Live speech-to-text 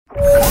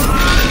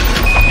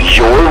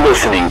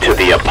listening to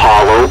the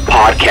Apollo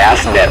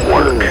Podcast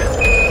Network.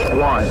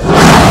 One.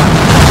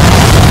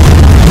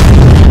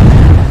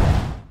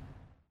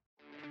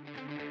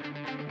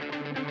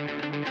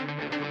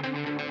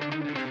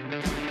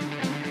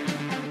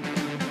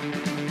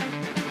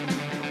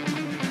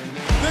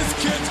 This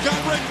kid's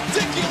got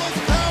ridiculous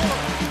power.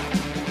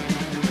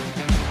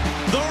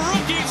 The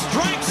rookie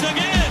strikes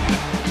again.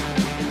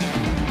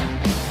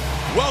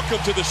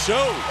 Welcome to the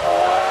show.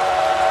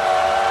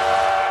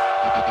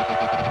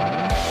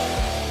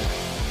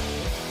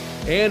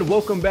 And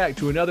welcome back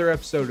to another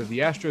episode of the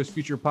Astros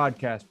Future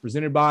Podcast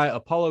presented by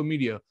Apollo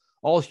Media.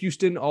 All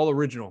Houston, all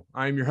original.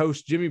 I am your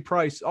host, Jimmy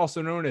Price,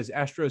 also known as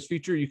Astros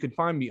Future. You can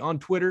find me on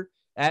Twitter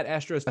at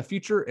Astros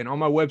Future and on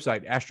my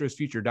website,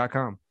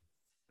 astrosfuture.com.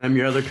 I'm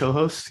your other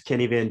co-host,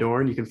 Kenny Van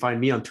Dorn. You can find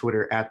me on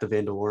Twitter at The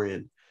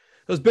Vandalorian.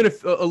 It's been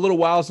a little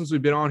while since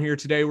we've been on here.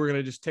 Today, we're going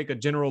to just take a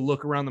general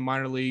look around the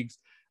minor leagues,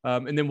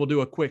 and then we'll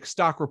do a quick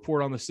stock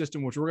report on the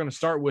system, which we're going to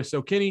start with.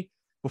 So, Kenny,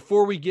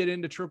 before we get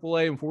into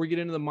AAA and before we get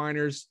into the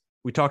minors,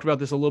 we talked about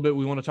this a little bit.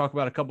 We want to talk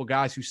about a couple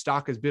guys whose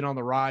stock has been on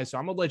the rise. So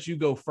I'm going to let you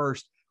go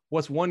first.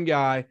 What's one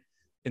guy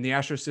in the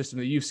Astros system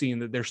that you've seen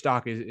that their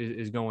stock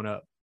is going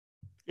up?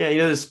 Yeah,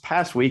 this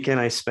past weekend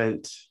I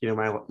spent,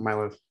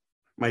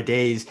 my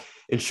days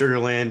in Sugar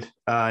Land,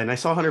 and I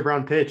saw Hunter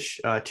Brown pitch,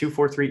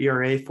 2.43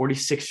 ERA,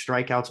 46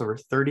 strikeouts over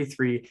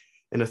 33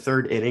 and a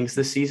third innings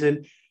this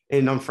season.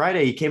 And on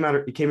Friday, he came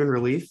in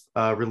relief,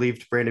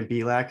 relieved Brandon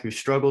Bielak, who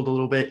struggled a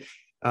little bit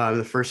in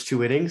the first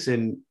two innings.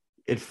 And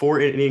in 4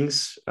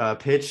 innings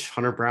pitch,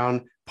 Hunter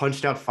Brown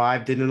punched out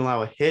 5, didn't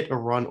allow a hit, a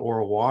run, or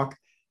a walk,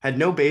 had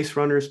no base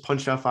runners,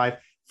 punched out 5,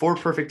 4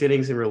 perfect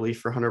innings in relief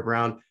for Hunter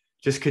Brown,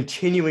 just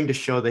continuing to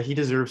show that he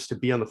deserves to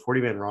be on the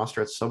 40-man roster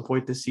at some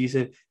point this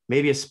season,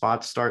 maybe a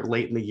spot start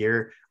late in the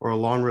year or a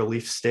long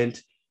relief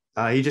stint.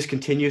 He just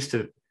continues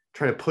to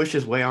try to push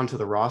his way onto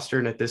the roster.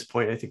 And at this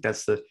point, I think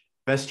that's the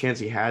best chance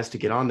he has to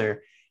get on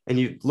there. And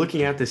you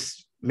looking at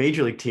this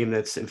major league team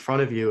that's in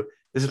front of you,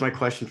 this is my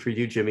question for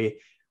you, Jimmy.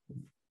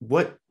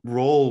 What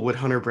role would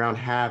Hunter Brown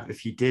have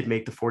if he did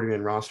make the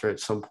 40-man roster at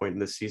some point in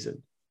this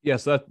season? Yeah,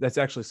 so that's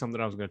actually something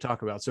I was going to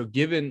talk about. So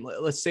given,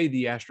 let's say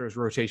the Astros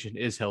rotation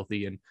is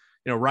healthy, and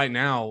right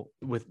now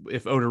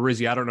if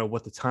Odorizzi, I don't know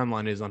what the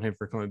timeline is on him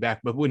for coming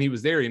back, but when he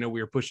was there,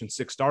 we were pushing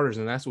 6 starters,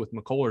 and that's with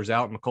McCullers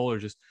out, and McCullers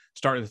just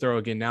starting to throw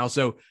again now.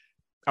 So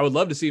I would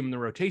love to see him in the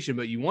rotation,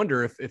 but you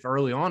wonder if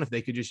early on, if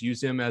they could just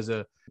use him as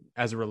a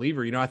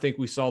reliever. I think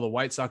we saw the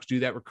White Sox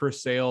do that with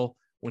Chris Sale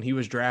when he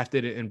was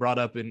drafted and brought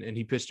up and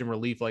he pitched in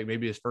relief, like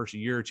maybe his first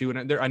year or two.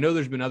 And I know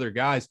there's been other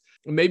guys,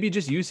 maybe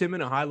just use him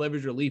in a high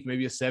leverage relief,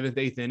 maybe a 7th,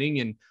 8th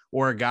inning,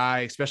 or a guy,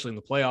 especially in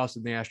the playoffs,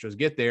 when the Astros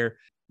get there,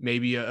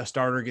 maybe a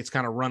starter gets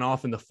kind of run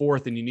off in the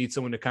 4th and you need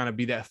someone to kind of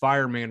be that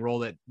fireman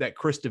role, that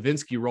Chris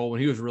Davinsky role when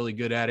he was really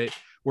good at it,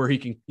 where he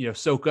can,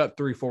 soak up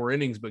 3-4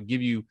 innings, but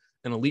give you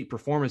an elite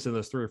performance in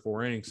those 3 or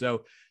 4 innings.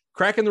 So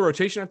cracking the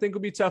rotation, I think,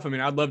 will be tough. I mean,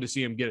 I'd love to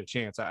see him get a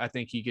chance. I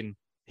think he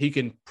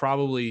can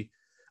probably,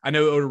 I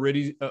know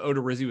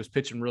Odorizzi was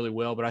pitching really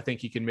well, but I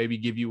think he can maybe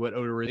give you what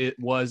Odorizzi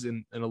was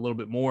and a little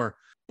bit more.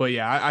 But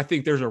yeah, I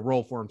think there's a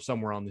role for him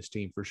somewhere on this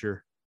team for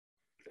sure.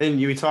 And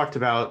we talked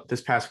about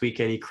this past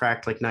weekend, he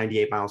cracked like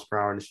 98 miles per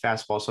hour, and his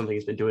fastball, something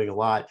he's been doing a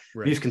lot.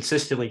 Right. He's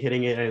consistently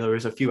hitting it. And there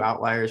was a few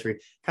outliers where he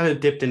kind of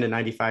dipped into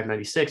 95,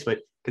 96, but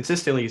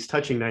consistently he's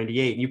touching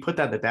 98. And you put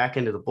that in the back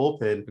end of the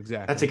bullpen.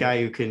 Exactly. That's a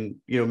guy who can,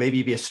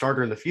 maybe be a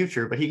starter in the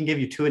future, but he can give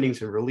you 2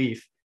 innings in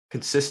relief,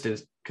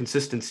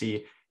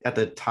 consistency at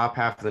the top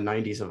half of the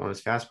 90s on his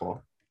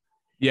fastball.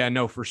 Yeah,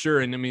 no, for sure.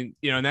 And I mean,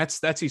 and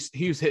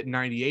he was hitting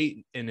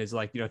 98 in his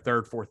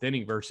 3rd, 4th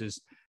inning versus,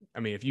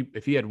 I mean,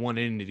 if he had 1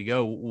 inning to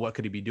go, what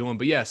could he be doing?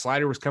 But yeah,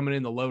 slider was coming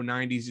in the low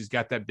 90s. He's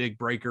got that big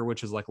breaker,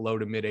 which is like low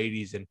to mid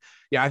 80s. And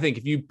yeah, I think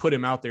if you put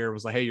him out there, it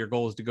was like, hey, your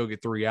goal is to go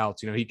get 3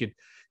 outs. He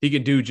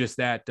could do just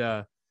that.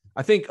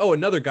 I think,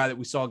 another guy that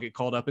we saw get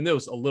called up, and there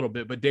was a little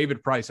bit, but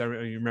David Price, I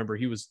remember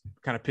he was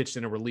kind of pitched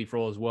in a relief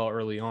role as well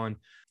early on.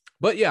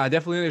 But yeah,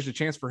 definitely there's a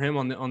chance for him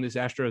on this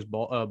Astros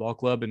ball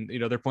club. And,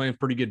 they're playing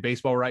pretty good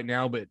baseball right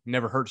now, but it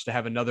never hurts to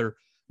have another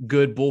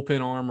good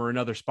bullpen arm or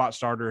another spot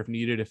starter if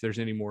needed, if there's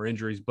any more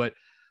injuries. But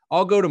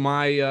I'll go to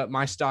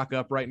my stock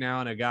up right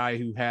now, and a guy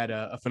who had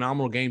a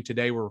phenomenal game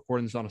today. We're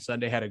recording this on a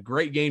Sunday, had a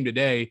great game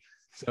today.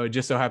 So it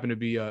just so happened to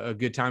be a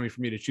good timing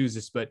for me to choose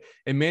this. But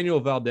Emmanuel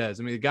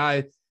Valdez, I mean, the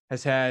guy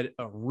has had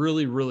a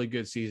really, really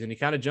good season. He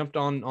kind of jumped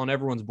on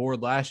everyone's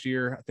board last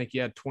year. I think he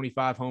had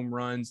 25 home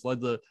runs, led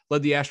the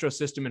Astros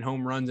system in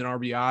home runs and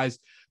RBIs.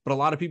 But a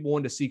lot of people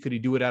wanted to see, could he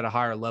do it at a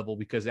higher level,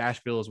 because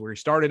Asheville is where he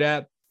started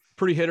at.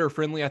 Pretty hitter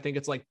friendly. I think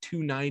it's like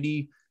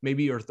 290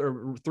 maybe or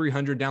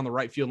 300 down the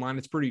right field line.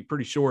 It's pretty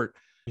short.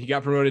 He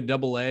got promoted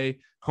AA.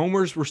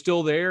 Homers were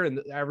still there, and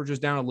the average was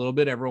down a little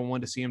bit. Everyone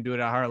wanted to see him do it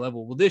at a higher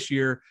level. Well, this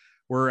year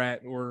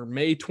we're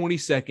May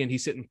 22nd.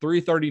 He's hitting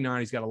 339.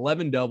 He's got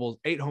 11 doubles,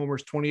 8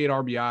 homers, 28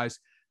 RBIs.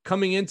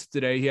 Coming into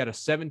today, he had a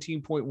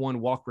 17.1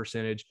 walk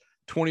percentage,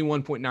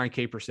 21.9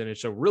 K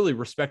percentage. So really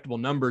respectable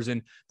numbers.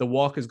 And the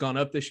walk has gone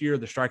up this year.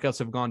 The strikeouts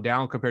have gone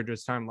down compared to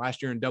his time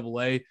last year in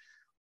AA.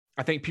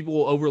 I think people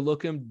will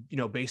overlook him,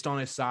 based on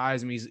his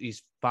size. I mean,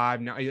 he's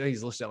 5'9". I think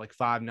he's listed at like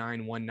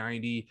 5'9",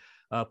 190.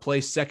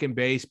 Plays second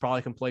base,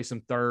 probably can play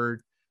some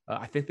third.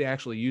 I think they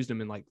actually used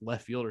him in like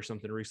left field or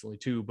something recently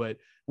too. But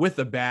with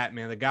the bat,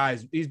 man,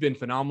 he's been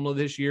phenomenal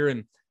this year.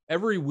 And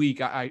every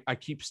week I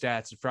keep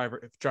stats to try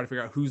to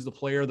figure out who's the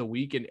player of the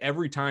week. And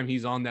every time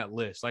he's on that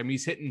list, I mean,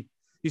 he's hitting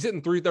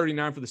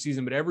 339 for the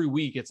season, but every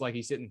week it's like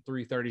he's hitting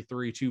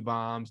 333, 2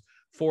 bombs,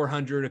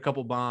 400, a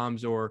couple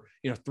bombs, or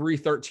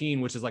 313,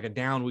 which is like a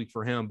down week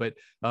for him. But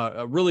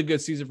a really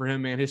good season for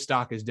him, man. His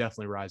stock is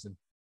definitely rising.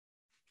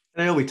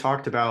 And I know we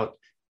talked about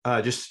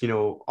just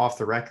off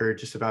the record,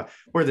 just about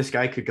where this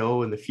guy could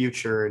go in the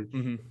future.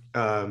 And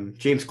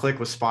James Click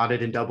was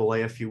spotted in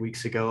AA a few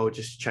weeks ago,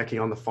 just checking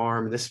on the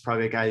farm. And this is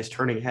probably a guy who's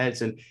turning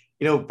heads. And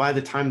by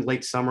the time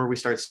late summer, we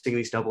start seeing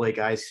these AA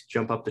guys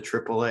jump up to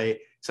AAA.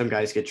 Some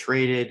guys get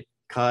traded,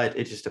 cut.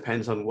 It just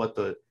depends on what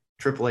the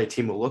AAA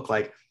team will look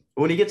like.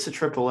 But when he gets to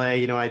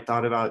AAA, I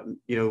thought about,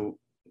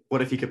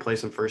 what if he could play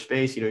some first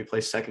base? He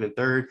plays second and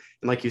third.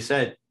 And like you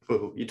said,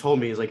 you told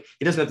me, is like,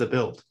 he doesn't have the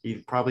build. He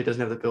probably doesn't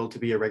have the build to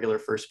be a regular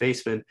first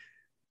baseman.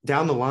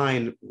 Down the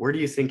line, where do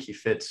you think he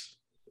fits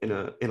in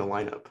a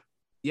lineup?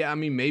 Yeah, I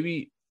mean,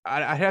 maybe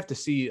I'd have to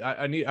see.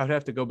 I'd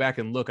have to go back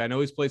and look. I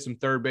know he's played some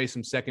third base,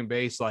 some second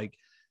base. Like,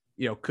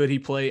 could he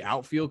play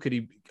outfield? Could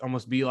he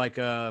almost be like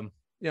almost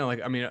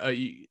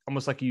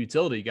like a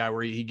utility guy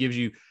where he gives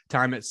you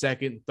time at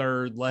second,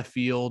 third, left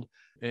field,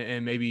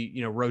 and maybe,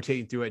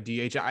 rotating through at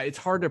DH. It's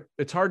hard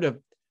to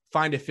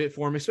find a fit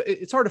for him.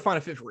 It's hard to find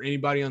a fit for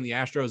anybody on the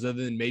Astros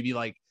other than maybe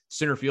like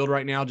center field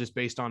right now, just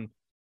based on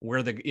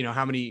where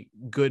how many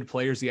good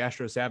players the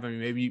Astros have. I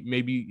mean,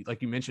 maybe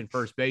like you mentioned,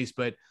 first base,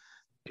 but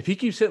if he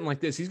keeps hitting like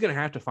this, he's going to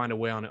have to find a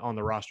way on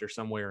the roster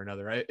some way or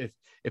another, right?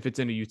 If it's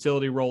in a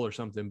utility role or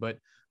something. But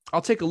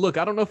I'll take a look.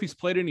 I don't know if he's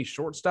played any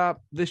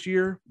shortstop this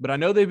year, but I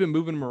know they've been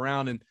moving him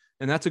around, and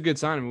that's a good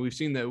sign. I mean, we've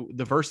seen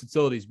the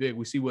versatility is big.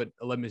 We see what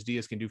Aledmys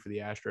Diaz can do for the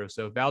Astros.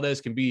 So if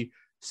Valdez can be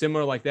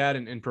similar like that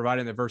and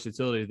providing the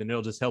versatility, then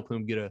it'll just help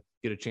him get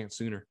a chance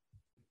sooner.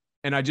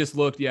 And I just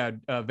looked,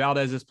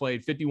 Valdez has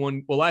played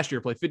 51. Well, last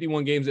year played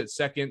 51 games at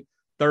second,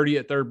 30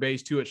 at third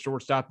base, 2 at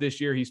shortstop. This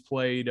year he's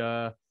played,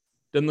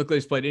 doesn't look like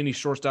he's played any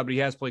shortstop, but he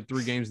has played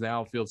 3 games in the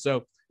outfield.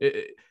 So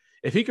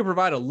if he can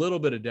provide a little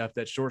bit of depth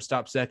at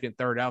shortstop, second,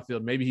 third,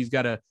 outfield, maybe he's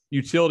got a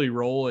utility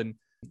role and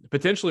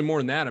potentially more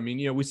than that. I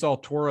mean, we saw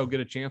Toro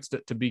get a chance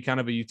to be kind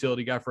of a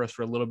utility guy for us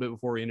for a little bit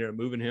before we ended up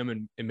moving him,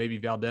 and maybe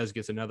Valdez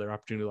gets another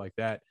opportunity like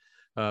that.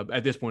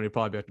 At this point, it'd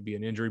probably have to be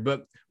an injury,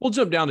 but we'll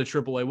jump down to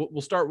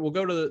AAA. We'll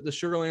go to the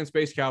Sugar Land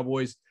Space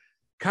Cowboys.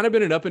 Kind of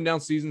been an up and down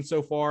season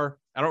so far.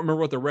 I don't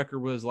remember what the record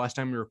was last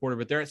time we recorded,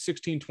 but they're at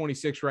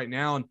 16-26 right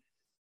now. And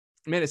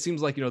man, it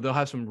seems like, they'll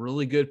have some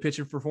really good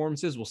pitching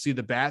performances. We'll see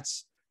the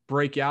bats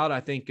break out. I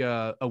think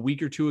a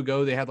week or two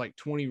ago, they had like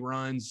 20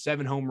 runs,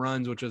 7 home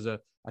runs, which is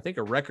I think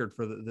a record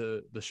for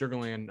the Sugar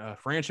Land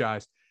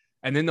franchise.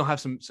 And then they'll have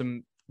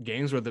some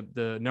games where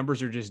the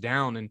numbers are just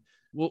down. And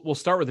we'll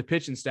start with the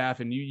pitching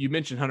staff. And you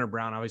mentioned Hunter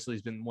Brown. Obviously,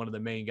 he's been one of the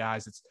main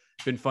guys. It's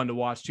been fun to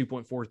watch.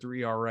 2.43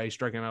 ERA,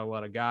 striking out a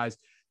lot of guys.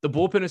 The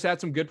bullpen has had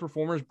some good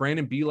performers.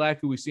 Brandon Bielak,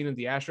 who we've seen at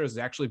the Astros, has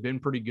actually been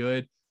pretty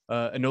good.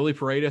 Anoli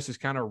Paredes has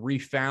kind of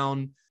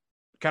refound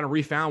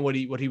what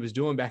he was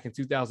doing back in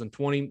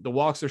 2020. The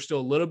walks are still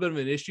a little bit of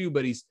an issue,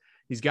 but he's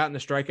gotten the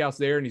strikeouts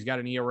there, and he's got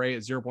an ERA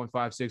at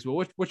 0.56.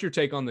 Well, what's your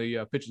take on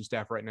the pitching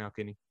staff right now,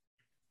 Kenny?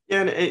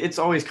 Yeah, and it's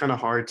always kind of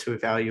hard to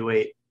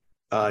evaluate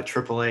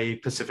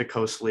AAA Pacific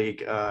Coast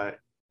League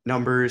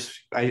numbers.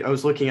 I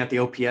was looking at the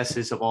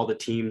OPSs of all the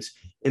teams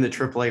in the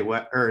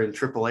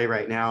AAA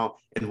right now,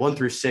 and 1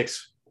 through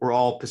 6 were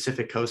all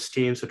Pacific Coast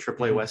teams, so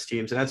AAA West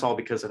teams, and that's all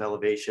because of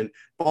elevation.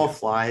 Ball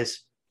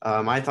flies.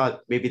 I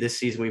thought maybe this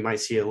season we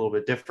might see a little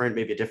bit different.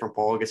 Maybe a different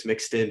ball gets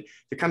mixed in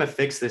to kind of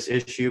fix this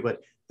issue,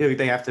 but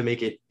they have to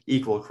make it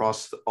equal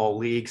across all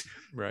leagues.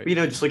 Right.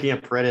 But, just looking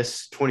at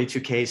Paredes, 22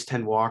 Ks,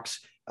 10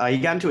 walks. He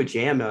got into a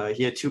jam.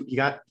 He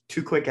got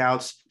 2 quick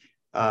outs,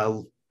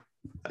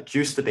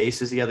 juiced the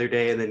bases the other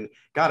day, and then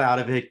got out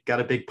of it, got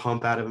a big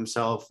pump out of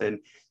himself. And,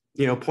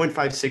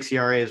 0.56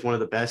 ERA is one of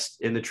the best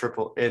in the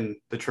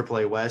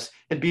AAA West.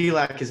 And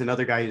Bielak is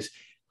another guy who's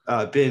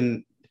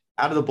been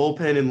out of the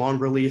bullpen in long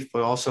relief,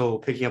 but also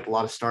picking up a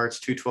lot of starts,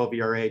 2.12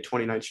 ERA,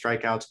 29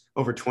 strikeouts,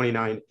 over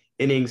 29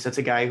 innings. That's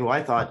a guy who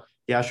I thought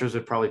the Astros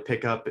would probably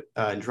pick up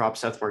and drop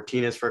Seth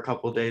Martinez for a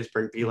couple of days,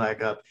 bring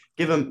Bielak up,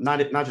 give him not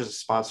just a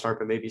spot start,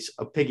 but maybe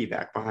a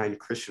piggyback behind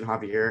Christian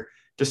Javier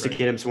just to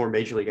get him some more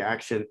major league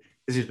action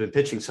because he's been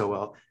pitching so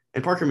well.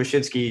 And Parker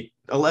Mushinski,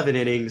 11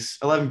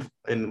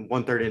 and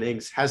 1/3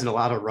 innings, hasn't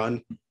allowed a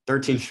run,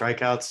 13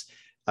 strikeouts.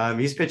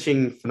 He's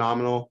pitching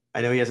phenomenal. I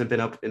know he hasn't been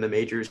up in the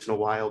majors in a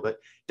while, but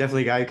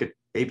definitely a guy who could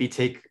maybe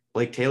take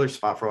Blake Taylor's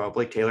spot for a while.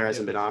 Blake Taylor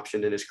hasn't been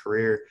optioned in his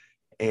career,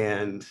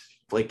 and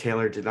Blake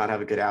Taylor did not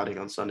have a good outing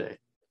on Sunday.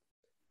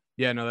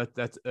 Yeah, no,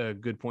 that's a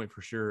good point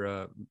for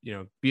sure.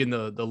 Being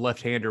the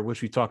left-hander,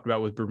 which we talked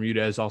about with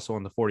Bermudez also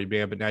on the 40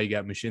 band, but now you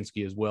got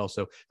Mushinski as well.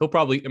 So he'll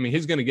probably,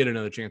 he's going to get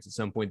another chance at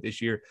some point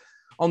this year.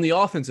 On the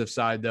offensive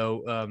side,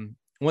 though,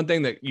 one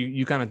thing that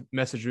you kind of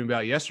messaged me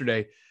about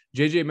yesterday,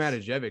 JJ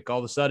Matijevic, all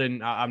of a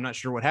sudden, I'm not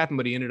sure what happened,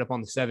 but he ended up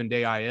on the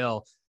 7-day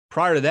IL.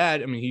 Prior to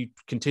that, I mean, he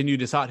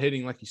continued his hot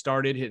hitting like he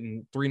started,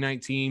 hitting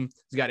 319.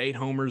 He's got 8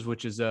 homers,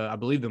 which is, I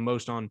believe, the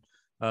most on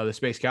the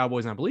Space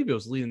Cowboys. And I believe he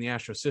was leading the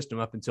Astros system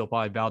up until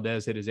probably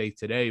Valdez hit his 8th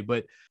today.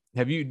 But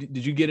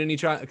did you get any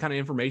kind of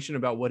information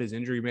about what his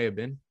injury may have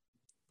been?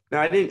 No,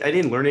 I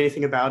didn't learn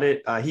anything about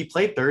it. He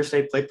played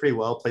Thursday, played pretty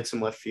well, played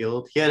some left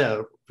field. He had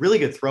a really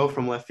good throw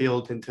from left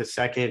field into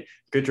second.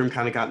 Goodrum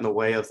kind of got in the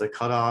way of the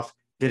cutoff.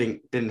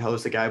 Didn't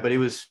hose the guy, but it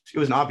was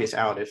an obvious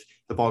out if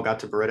the ball got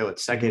to Barreto at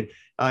second.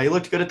 He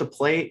looked good at the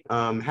plate.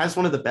 Has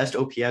one of the best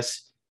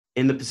OPS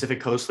in the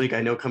Pacific Coast League.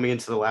 I know coming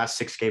into the last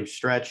 6-game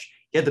stretch,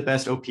 he had the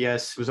best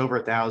OPS. It was over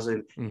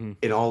 1,000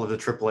 in all of the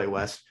AAA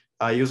West.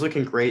 He was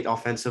looking great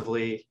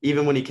offensively.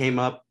 Even when he came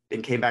up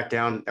and came back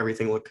down,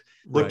 everything looked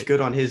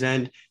good on his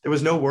end. There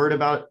was no word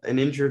about an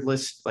injured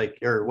list,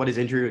 or what his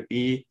injury would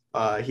be.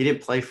 He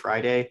didn't play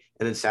Friday,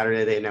 and then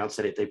Saturday they announced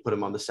that they put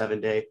him on the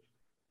 7-day.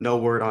 No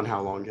word on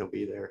how long he'll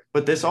be there.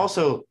 But it's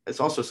also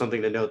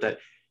something to note that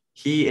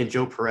he and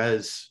Joe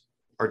Perez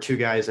are 2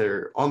 guys that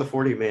are on the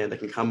 40-man that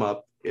can come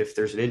up if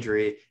there's an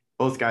injury.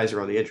 Both guys are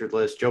on the injured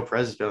list. Joe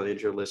Perez has been on the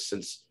injured list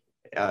since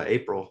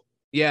April.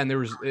 Yeah, and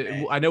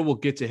I know we'll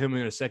get to him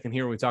in a second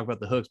here when we talk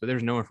about the hooks, but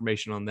there's no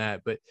information on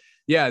that. But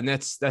yeah, and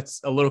that's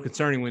a little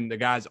concerning when the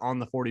guys on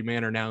the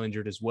 40-man are now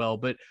injured as well.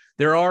 But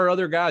there are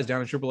other guys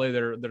down in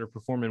AAA that are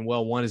performing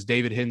well. One is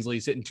David Hensley.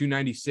 He's hitting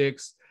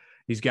 296.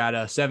 He's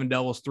got 7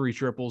 doubles, 3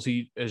 triples.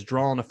 He has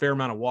drawn a fair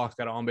amount of walks,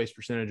 got an on-base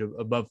percentage of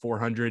above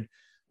 400.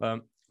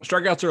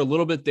 Strikeouts are a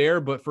little bit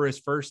there, but for his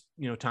first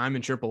time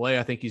in AAA,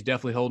 I think he's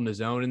definitely holding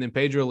his own. And then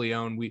Pedro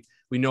Leon, we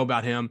know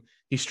about him.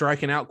 He's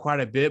striking out quite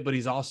a bit, but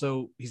he's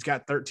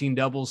got 13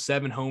 doubles,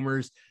 7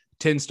 homers,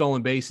 10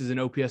 stolen bases, and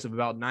OPS of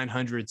about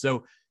 900.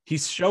 So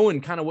he's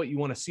showing kind of what you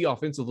want to see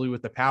offensively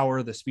with the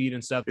power, the speed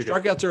and stuff.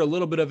 Strikeouts are a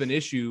little bit of an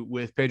issue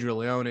with Pedro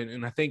Leon,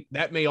 and I think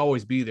that may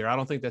always be there. I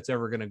don't think that's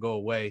ever going to go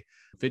away.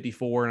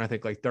 54 and I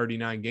think like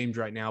 39 games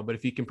right now. But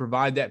if he can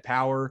provide that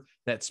power,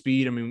 that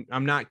speed, I mean,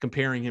 I'm not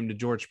comparing him to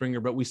George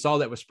Springer, but we saw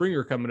that with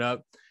Springer coming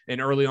up,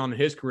 and early on in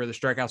his career, the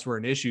strikeouts were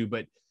an issue.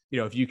 But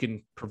if you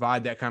can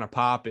provide that kind of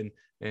pop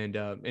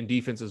and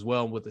defense as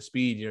well with the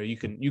speed,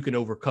 you can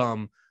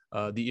overcome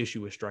the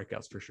issue with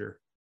strikeouts for sure.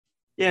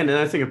 Yeah, and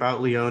another thing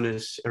about Leon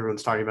is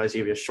everyone's talking about is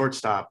he be a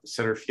shortstop,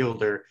 center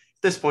fielder.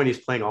 At this point, he's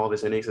playing all of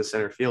his innings in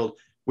center field.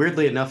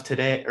 Weirdly enough,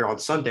 today or on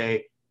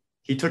Sunday,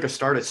 he took a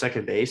start at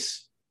second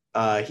base.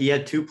 He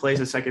had 2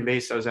 plays at second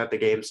base. I was at the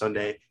game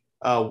Sunday.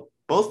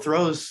 Both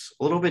throws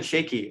a little bit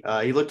shaky.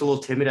 He looked a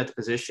little timid at the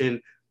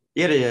position.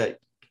 He had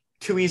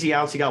 2 easy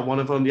outs. He got one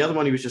of them. The other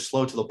one, he was just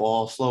slow to the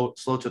ball, slow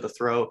to the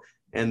throw.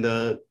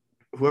 And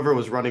whoever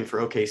was running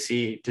for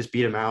OKC just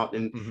beat him out.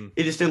 And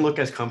he just didn't look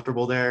as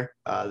comfortable there.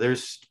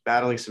 There's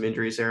battling some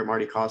injuries there.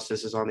 Marty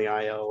Costas is on the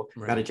IL.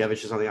 Right.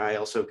 Matijevic is on the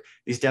IL. So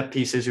these depth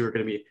pieces who are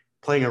going to be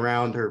playing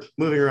around or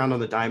moving around on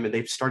the diamond,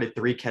 they've started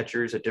 3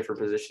 catchers at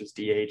different positions,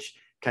 DH,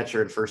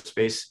 catcher, and first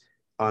base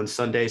on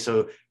Sunday.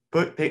 So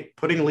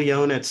putting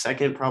Leon at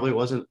second probably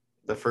wasn't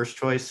the first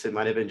choice. It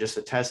might have been just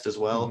a test as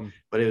well,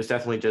 but it was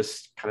definitely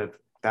just kind of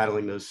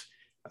battling those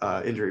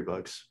injury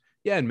bugs.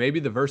 Yeah, and maybe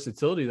the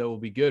versatility that will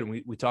be good.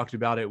 And we talked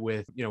about it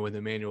with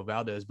Emmanuel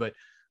Valdez, but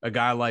a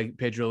guy like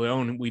Pedro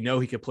Leon, we know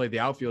he could play the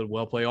outfield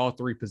well, play all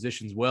 3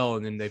 positions well,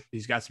 and then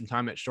he's got some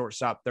time at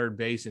shortstop, third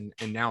base, and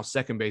now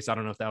second base. I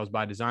don't know if that was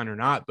by design or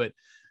not, but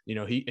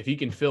if he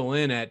can fill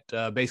in at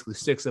basically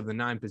 6 of the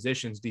 9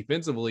 positions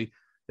defensively,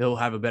 he'll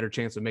have a better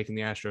chance of making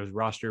the Astros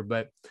roster.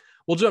 But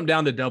we'll jump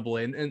down to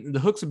Double-A, and the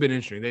hooks have been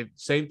interesting.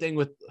 Same thing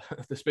with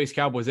the Space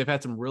Cowboys. They've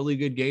had some really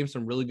good games,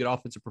 some really good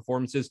offensive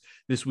performances.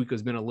 This week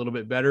has been a little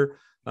bit better,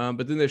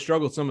 but then they've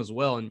struggled some as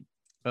well. And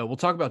we'll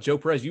talk about Joe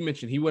Perez. You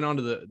mentioned he went on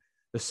to the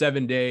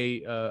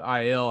 7-day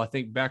IL, I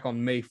think back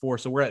on May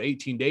 4th. So we're at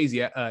 18 days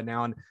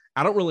now, and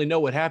I don't really know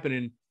what happened.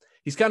 And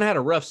he's kind of had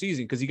a rough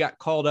season because he got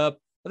called up.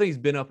 I think he's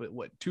been up at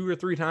 2 or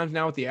 3 times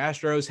now with the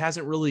Astros.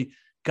 Hasn't really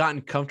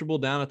gotten comfortable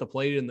down at the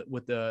plate and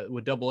with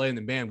Double-A, and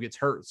then bam, gets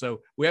hurt.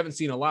 So we haven't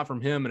seen a lot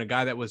from him, and a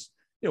guy that was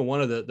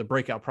one of the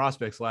breakout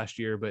prospects last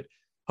year. But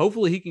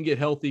hopefully he can get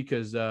healthy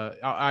because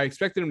I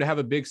expected him to have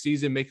a big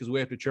season, make his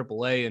way up to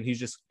Triple-A, and he's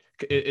just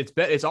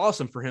it's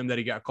awesome for him that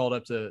he got called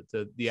up to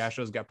the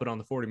Astros, got put on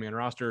the 40-man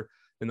roster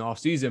in the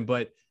offseason.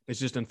 But it's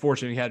just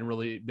unfortunate he hadn't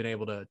really been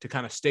able to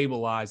kind of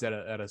stabilize at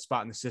a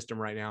spot in the system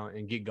right now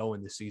and get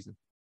going this season.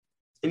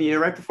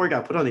 And, right before he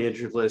got put on the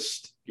injured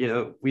list,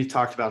 we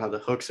talked about how the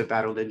hooks have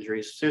battled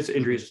injuries. There's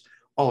injuries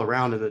all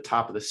around in the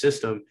top of the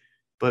system.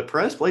 But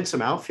Perez played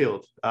some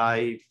outfield.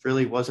 He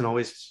really wasn't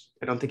always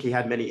 – I don't think he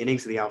had many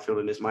innings in the outfield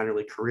in his minor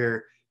league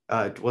career.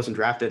 Wasn't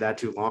drafted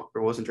too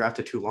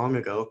long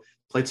ago.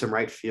 Played some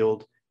right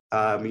field.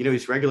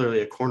 He's regularly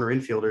a corner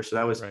infielder, so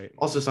that was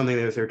also something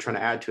that they were trying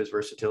to add to his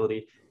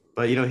versatility.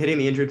 But, hitting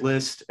the injured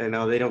list, and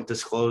they don't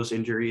disclose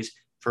injuries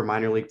for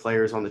minor league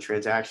players on the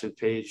transaction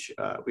page.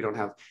 We don't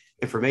have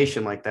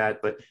information like that,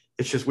 but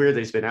it's just weird that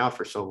he's been out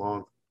for so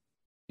long.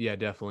 Yeah,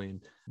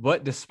 definitely.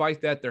 But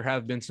despite that, there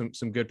have been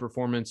some good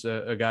performance.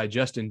 A guy,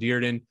 Justin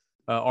Dearden,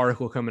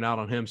 article coming out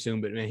on him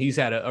soon, but man, he's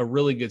had a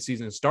really good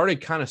season.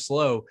 Started kind of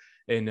slow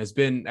and has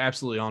been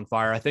absolutely on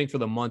fire. I think for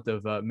the month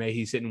of May,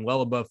 he's hitting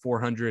well above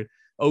 400.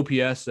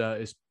 OPS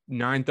is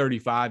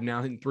 935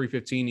 now, hitting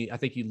 315. I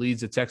think he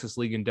leads the Texas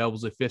League in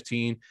doubles at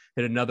 15.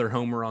 Hit another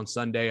homer on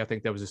Sunday. I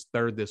think that was his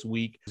third this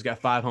week. He's got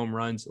 5 home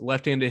runs.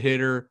 Left-handed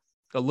hitter,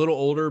 a little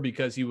older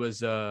because he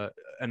was an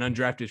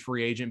undrafted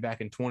free agent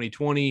back in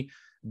 2020.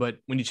 But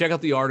when you check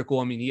out the article,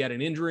 I mean, he had an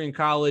injury in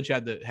college,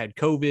 had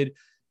COVID,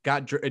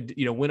 went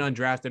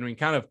undrafted. I mean,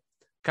 kind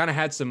of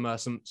had some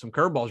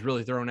curveballs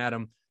really thrown at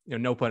him.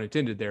 No pun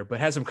intended there,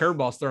 but had some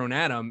curveballs thrown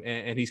at him,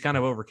 and he's kind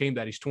of overcame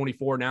that. He's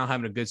 24 now,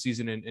 having a good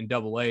season in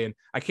Double-A, and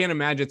I can't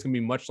imagine it's going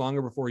to be much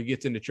longer before he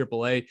gets into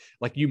Triple-A.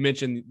 Like you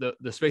mentioned,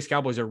 the Space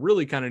Cowboys are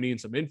really kind of needing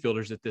some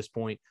infielders at this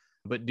point.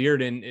 But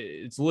Dearden,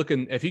 it's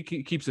looking, if he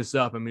keeps this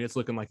up, I mean, it's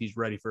looking like he's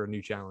ready for a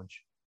new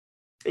challenge.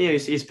 Yeah,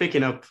 he's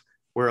picking up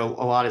where a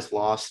lot is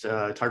lost.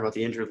 Talk about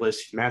the injured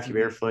list. Matthew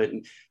Barefoot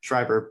and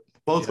Schreiber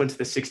both went to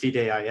the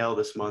 60-day IL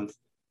this month,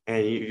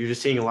 and you're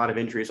just seeing a lot of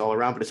injuries all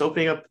around. But it's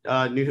opening up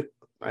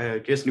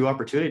new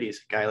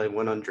opportunities. A guy like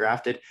went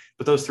undrafted,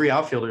 but those 3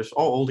 outfielders,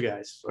 all old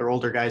guys or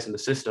older guys in the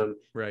system,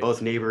 right,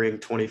 both neighboring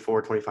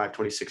 24, 25,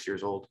 26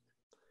 years old.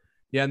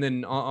 Yeah, and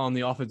then on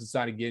the offensive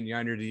side again,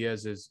 Yainer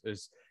Diaz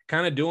is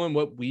kind of doing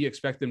what we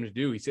expect him to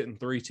do. He's hitting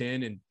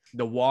 310, and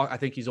the walk, I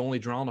think he's only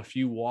drawn a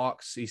few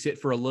walks. He's hit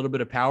for a little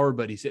bit of power,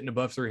 but he's hitting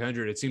above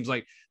 300. It seems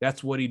like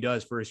that's what he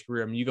does for his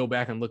career. I mean, you go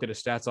back and look at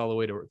his stats all the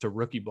way to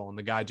rookie ball, and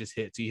the guy just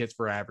hits. He hits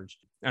for average.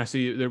 And I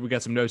see there we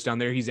got some notes down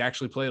there. He's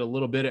actually played a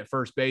little bit at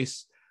first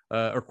base,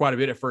 or quite a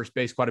bit at first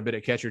base, quite a bit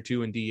at catcher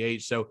too, and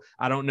DH. So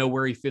I don't know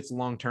where he fits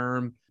long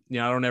term. I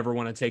don't ever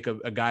want to take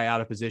a guy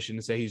out of position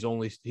and say he's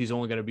only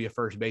going to be a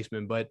first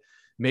baseman, but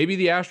maybe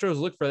the Astros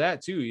look for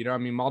that too. I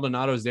mean,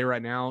 Maldonado's there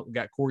right now.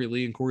 Got Corey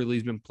Lee, and Corey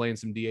Lee's been playing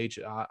some DH,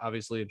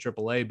 obviously in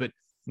AAA, but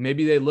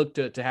maybe they look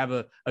to have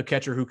a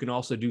catcher who can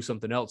also do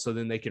something else, so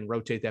then they can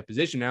rotate that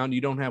position out, and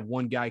you don't have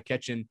one guy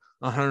catching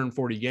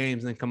 140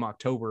 games, and then come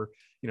October,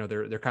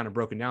 they're kind of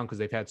broken down because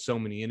they've had so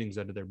many innings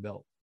under their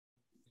belt.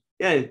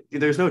 Yeah,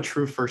 there's no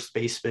true first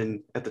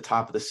baseman at the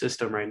top of the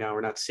system right now.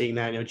 We're not seeing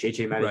that.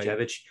 JJ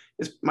Matijevic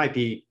might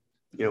be,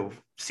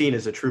 seen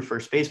as a true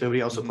first baseman, but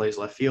he also plays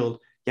left field.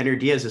 Yainer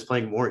Diaz is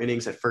playing more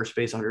innings at first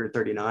base,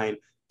 139,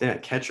 than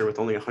at catcher with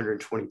only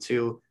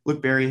 122.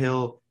 Luke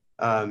Berryhill,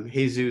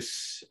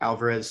 Jesus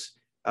Alvarez,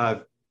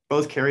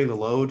 both carrying the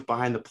load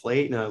behind the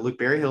plate. And Luke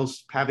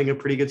Berryhill's having a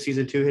pretty good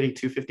season too, hitting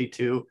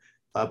 252,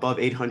 above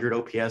 800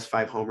 OPS,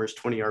 5 homers,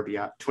 28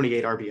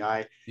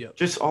 RBI. Yep.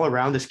 Just all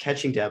around, this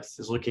catching depth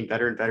is looking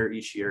better and better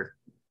each year.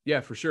 Yeah,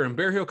 for sure. And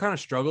Berryhill kind of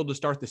struggled to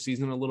start the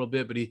season a little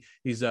bit, but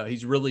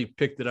he's really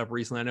picked it up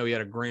recently. I know he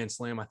had a grand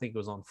slam, I think it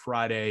was on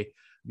Friday,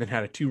 then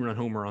had a 2-run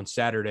homer on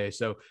Saturday.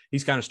 So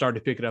he's kind of started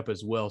to pick it up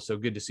as well. So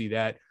good to see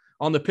that.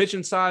 On the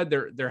pitching side,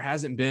 there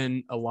hasn't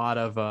been a lot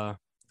of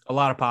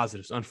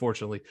positives,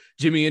 unfortunately.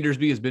 Jimmy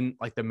Endersby has been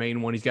like the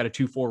main one. He's got a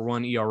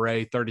 2.41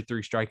 ERA,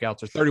 33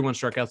 strikeouts, or 31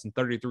 strikeouts in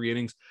 33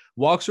 innings.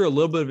 Walks are a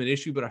little bit of an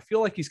issue, but I feel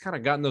like he's kind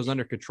of gotten those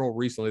under control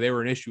recently. They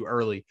were an issue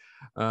early,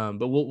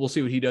 but we'll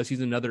see what he does.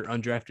 He's another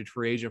undrafted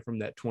free agent from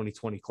that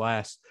 2020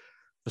 class.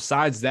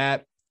 Besides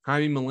that,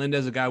 Jaime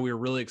Melendez, a guy we were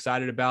really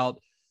excited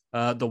about.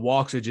 The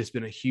walks have just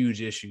been a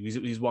huge issue.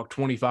 He's walked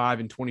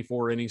 25 in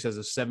 24 innings, has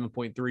a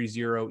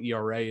 7.30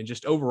 ERA, and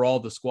just overall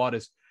the squad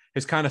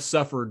has kind of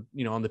suffered,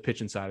 on the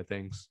pitching side of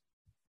things.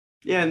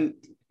 Yeah, and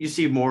you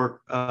see more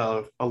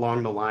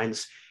along the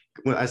lines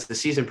as the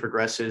season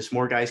progresses,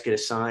 more guys get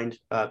assigned.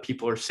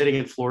 People are sitting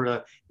in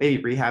Florida,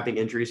 maybe rehabbing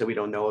injuries that we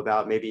don't know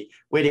about, maybe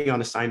waiting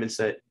on assignments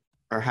that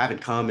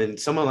haven't come. And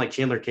someone like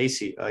Chandler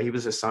Casey, he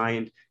was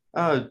assigned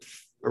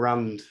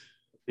around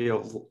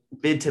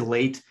mid to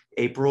late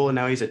April, and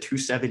now he's a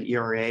 2.7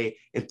 ERA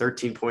in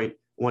 13.1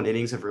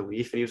 innings of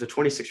relief, and he was a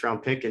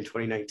 26th-round pick in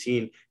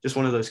 2019. Just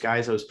one of those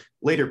guys that was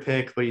later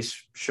pick, but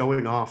he's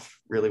showing off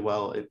really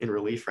well in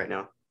relief right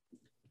now.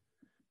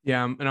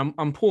 Yeah, and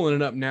I'm pulling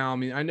it up now. I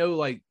mean, I know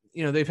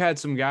they've had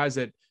some guys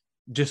that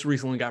just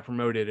recently got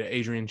promoted,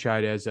 Adrian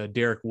Chaidez,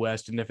 Derek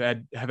West, and have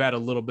had a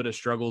little bit of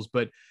struggles,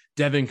 but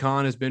Devin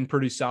Kahn has been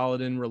pretty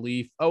solid in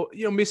relief. Oh,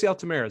 Misael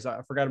Tamarez,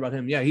 I forgot about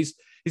him. Yeah, he's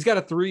got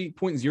a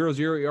 3.00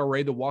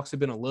 ERA. The walks have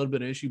been a little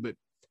bit of an issue, but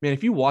man,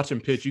 if you watch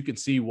him pitch, you can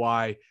see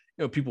why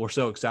people are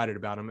so excited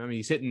about him. I mean,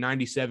 he's hitting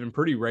 97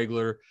 pretty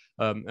regular,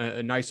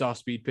 a nice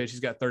off-speed pitch. He's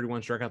got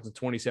 31 strikeouts in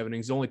 27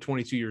 innings. He's only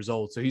 22 years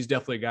old, so he's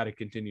definitely a guy to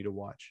continue to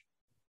watch.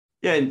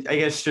 Yeah, and I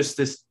guess just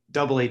this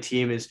Double-A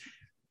team is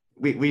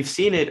we've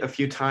seen it a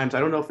few times.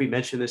 I don't know if we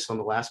mentioned this on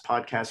the last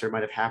podcast or it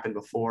might have happened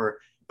before,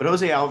 but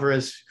Jose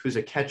Alvarez, who's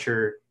a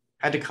catcher,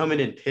 had to come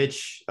in and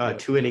pitch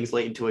 2 innings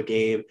late into a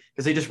game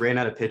because they just ran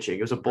out of pitching.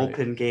 It was a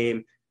bullpen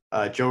game.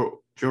 Joe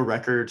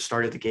Record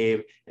started the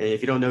game. And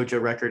if you don't know, Joe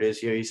Record is,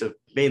 he's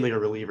mainly a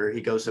reliever.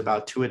 He goes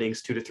about 2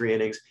 to 3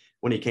 innings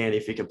when he can,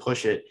 if he can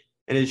push it.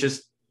 And it's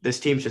just, this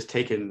team's just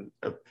taken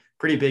a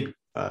pretty big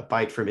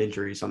bite from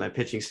injuries on that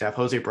pitching staff.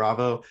 Jose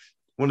Bravo,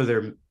 one of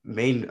their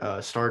main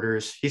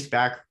starters. He's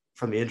back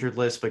from the injured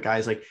list, but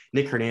guys like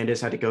Nick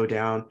Hernandez had to go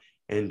down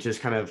and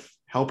just kind of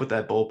help with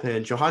that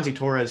bullpen. Johansi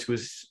Torres, who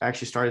was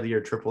actually started the year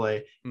at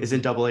AAA, is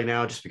in AA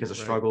now just because of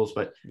struggles,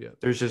 but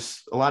there's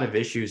just a lot of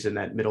issues in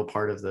that middle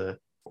part of the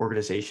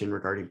organization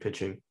regarding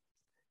pitching.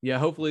 Yeah,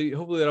 hopefully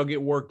that'll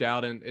get worked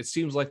out. And it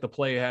seems like the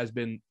play has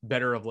been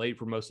better of late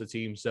for most of the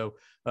teams. So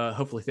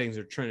hopefully things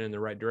are trending in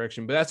the right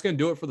direction. But that's going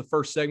to do it for the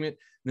first segment.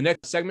 The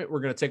next segment, we're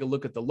going to take a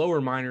look at the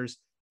lower minors,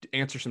 to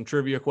answer some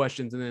trivia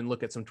questions, and then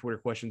look at some Twitter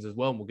questions as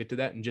well. And we'll get to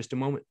that in just a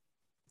moment.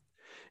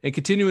 And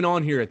continuing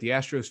on here at the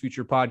Astros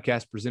Future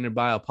Podcast presented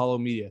by Apollo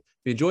Media. If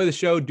you enjoy the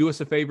show, do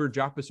us a favor,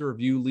 drop us a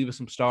review, leave us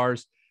some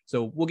stars.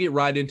 So we'll get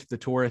right into the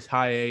Taurus,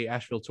 High A,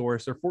 Asheville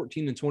Taurus. They're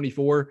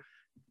 14-24.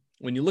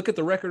 When you look at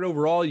the record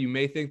overall, you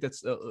may think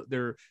that's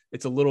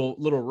it's a little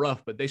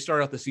rough, but they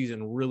start out the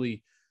season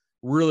really,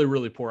 really,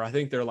 really poor. I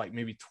think they're like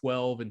maybe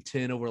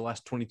 12-10 over the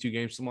last 22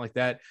 games, something like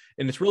that.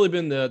 And it's really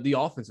been the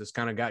offense that's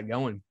kind of got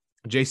going.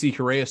 JC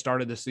Correa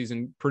started this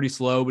season pretty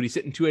slow, but he's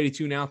hitting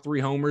 282 now, 3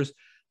 homers,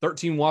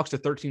 13 walks to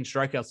 13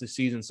 strikeouts this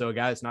season. So a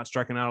guy that's not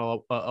striking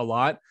out a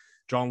lot,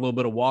 drawing a little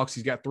bit of walks.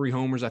 He's got 3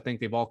 homers. I think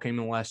they've all came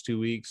in the last 2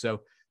 weeks.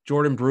 So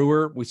Jordan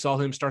Brewer, we saw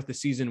him start the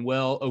season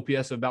well,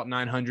 OPS of about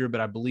 900,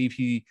 but I believe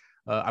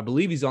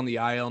he's on the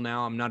IL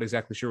now. I'm not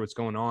exactly sure what's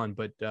going on,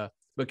 but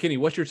Kenny,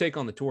 what's your take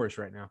on the Taurus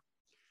right now?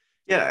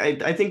 Yeah,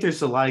 I think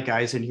there's a lot of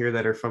guys in here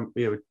that are from,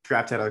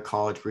 drafted out of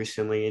college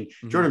recently. And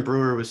Jordan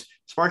Brewer was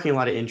sparking a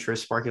lot of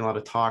interest, sparking a lot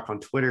of talk on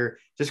Twitter,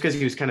 just because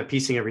he was kind of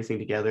piecing everything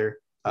together.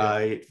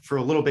 Yeah. For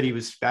a little bit, he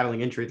was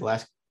battling injury the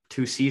last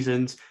 2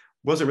 seasons,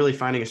 wasn't really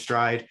finding a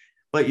stride.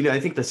 But, I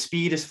think the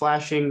speed is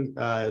flashing,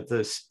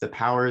 the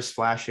power is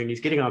flashing.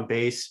 He's getting on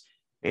base.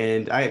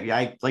 And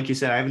I like you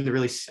said, I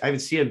haven't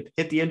seen him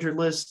hit the injured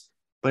list,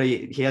 but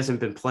he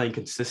hasn't been playing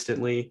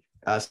consistently.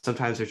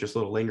 Sometimes there's just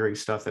little lingering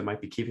stuff that might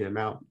be keeping him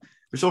out.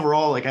 Which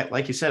overall,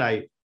 like you said,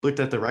 I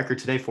looked at the record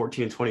today,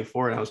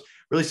 14-24, and I was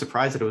really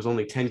surprised that it was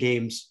only 10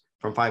 games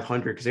from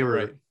 500 because they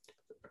were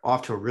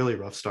off to a really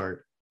rough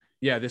start.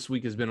 Yeah, this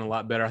week has been a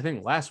lot better. I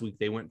think last week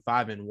they went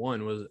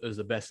 5-1 was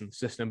the best in the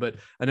system. But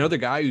another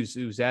guy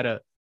who's at a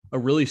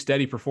really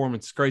steady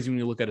performance. It's crazy when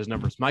you look at his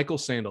numbers. Michael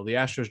Sandel, the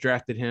Astros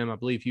drafted him. I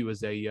believe he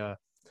was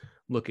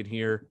looking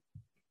here,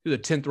 he was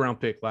a 10th round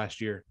pick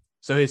last year.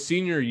 So his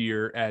senior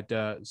year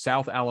at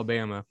South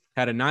Alabama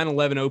had a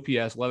 911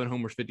 OPS, 11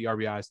 homers, 50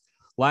 RBIs.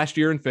 Last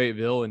year in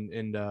Fayetteville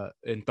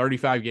in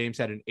 35 games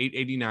had an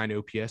 889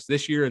 OPS.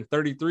 This year in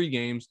 33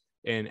 games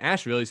in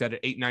Asheville, he's had an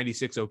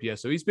 896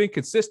 OPS. So he's been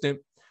consistent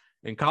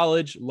in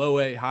college, low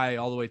A, high,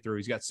 all the way through.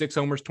 He's got 6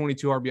 homers,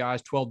 22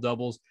 RBIs, 12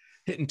 doubles,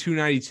 hitting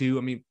 292.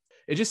 I mean,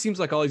 it just seems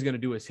like all he's going to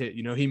do is hit.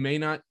 He may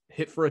not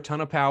hit for a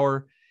ton of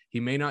power. He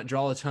may not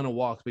draw a ton of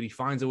walks, but he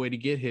finds a way to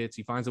get hits.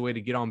 He finds a way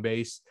to get on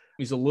base.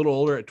 He's a little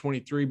older at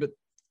 23, but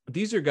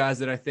these are guys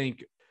that I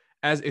think,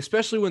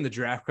 especially when the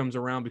draft comes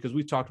around, because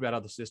we've talked about how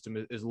the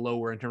system is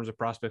lower in terms of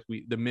prospects.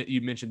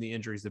 You mentioned the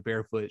injuries, the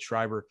Barefoot,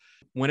 Schreiber.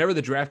 Whenever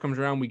the draft comes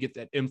around, we get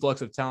that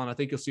influx of talent. I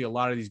think you'll see a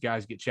lot of these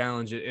guys get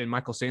challenged, and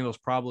Michael Sandel's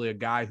probably a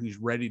guy who's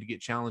ready to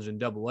get challenged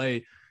in AA,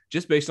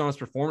 just based on his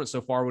performance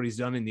so far, what he's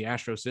done in the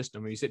Astro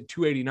system. He's hitting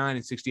 289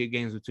 in 68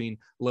 games between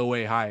low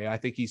A, high A. I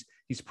think he's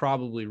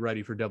probably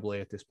ready for AA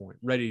at this point,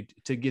 ready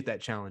to get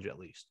that challenge at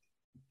least.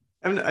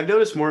 I've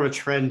noticed more of a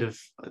trend of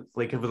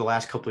like over the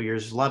last couple of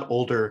years, a lot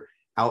older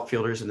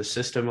outfielders in the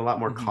system, a lot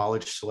more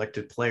college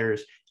selected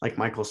players like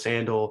Michael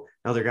Sandel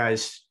and other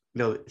guys,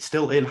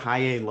 still in high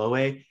A and low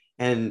A.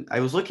 And I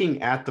was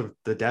looking at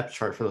the depth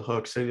chart for the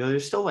Hooks, and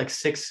there's still like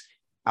 6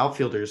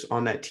 outfielders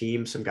on that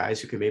team, some guys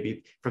who can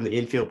maybe from the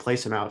infield play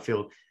some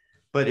outfield.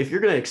 But if you're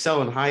going to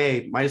excel in high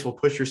A, might as well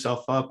push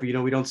yourself up. We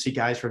don't see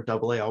guys from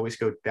AA always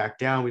go back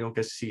down. We don't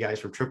get to see guys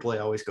from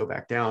AAA always go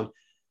back down.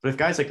 But if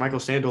guys like Michael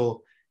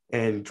Sandel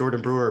and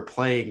Jordan Brewer are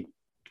playing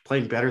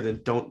better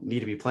than don't need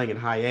to be playing in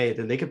high A,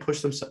 then they can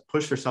push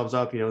themselves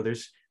up.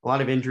 There's a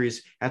lot of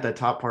injuries at that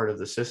top part of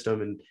the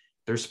system, and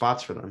there's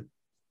spots for them.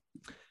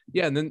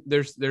 Yeah, and then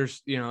there's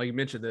like you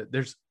mentioned, that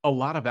there's a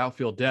lot of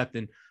outfield depth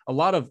and a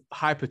lot of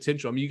high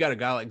potential. I mean, you got a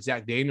guy like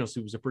Zach Daniels,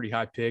 who was a pretty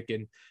high pick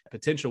and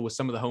potential with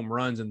some of the home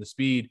runs and the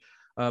speed.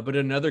 But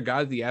another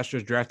guy the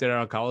Astros drafted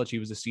out of college, he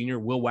was a senior.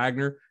 Will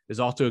Wagner is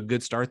off to a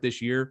good start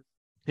this year,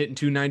 hitting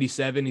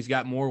 297. He's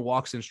got more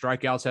walks than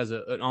strikeouts, has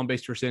an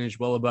on-base percentage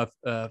well above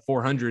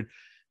 400.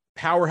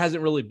 Power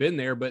hasn't really been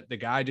there, but the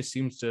guy just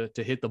seems to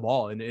hit the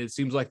ball. And it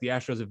seems like the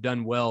Astros have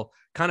done well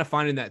kind of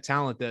finding that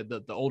talent, that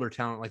the older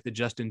talent like the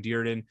Justin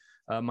Dearden,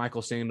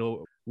 Michael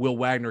Sandel, Will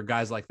Wagner,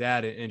 guys like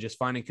that, and just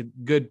finding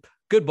good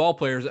ball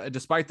players,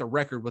 despite the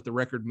record, what the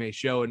record may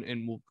show.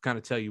 And we'll kind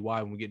of tell you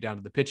why when we get down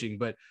to the pitching.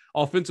 But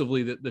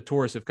offensively, the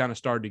Taurus have kind of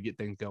started to get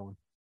things going.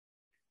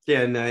 Yeah,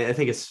 and I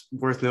think it's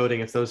worth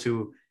noting, if those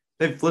who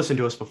they've listened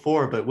to us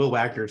before, but Will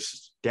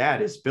Wagner's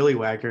dad is Billy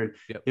Wagner.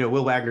 Yep.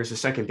 Will Wagner's a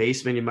second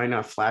baseman. He might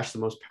not flash the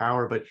most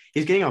power, but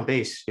he's getting on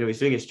base. He's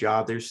doing his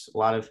job. There's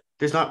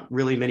not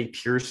really many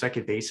pure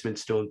second basemen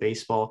still in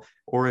baseball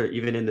or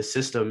even in the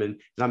system,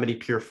 and not many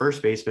pure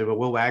first basemen, but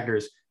Will Wagner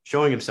is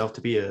showing himself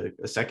to be a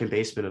second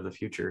baseman of the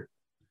future.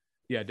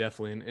 Yeah,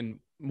 definitely. And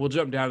we'll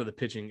jump down to the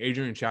pitching.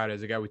 Adrian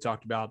Chavez, a guy we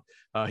talked about.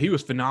 He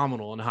was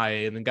phenomenal in high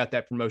A and then got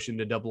that promotion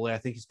to double A. I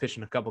think he's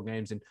pitching a couple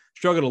games and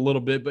struggled a little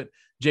bit. But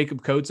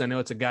Jacob Coates, I know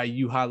it's a guy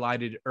you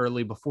highlighted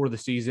early before the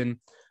season.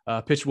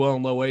 Pitched well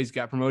in low A's,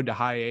 got promoted to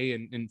high A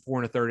in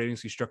 4 1/3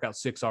 innings. He struck out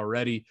 6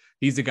 already.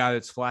 He's the guy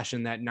that's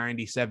flashing that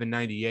 97,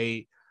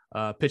 98,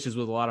 pitches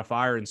with a lot of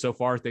fire. And so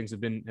far things have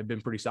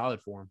been pretty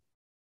solid for him.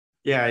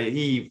 Yeah,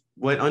 he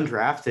went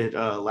undrafted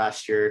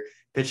last year,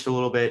 pitched a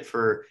little bit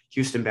for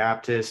Houston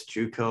Baptist,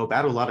 JUCO,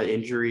 battled a lot of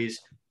injuries,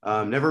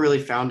 never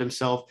really found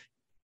himself,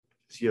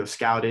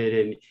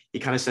 scouted, and he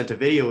kind of sent a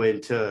video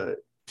to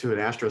an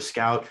Astro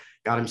scout,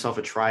 got himself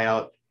a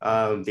tryout.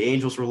 The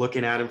Angels were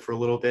looking at him for a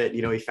little bit.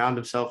 He found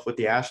himself with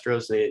the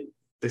Astros.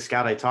 The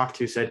scout I talked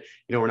to said,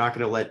 we're not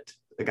going to let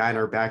the guy in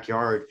our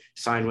backyard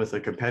sign with a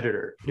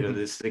competitor.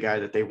 This is the guy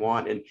that they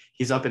want. And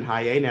he's up in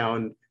high A now.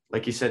 And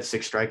like you said,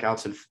 6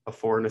 strikeouts in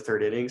 4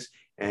 1/3 innings.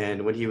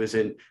 And when he was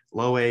in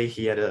low A,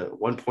 he had a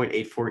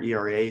 1.84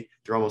 ERA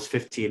through almost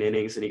 15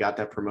 innings, and he got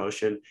that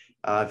promotion.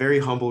 Very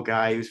humble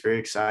guy. He was very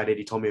excited.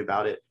 He told me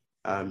about it.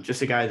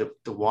 Just a guy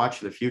to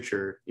watch in the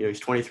future. He's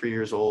 23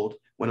 years old,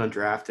 went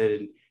undrafted,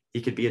 and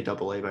he could be a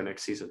double A by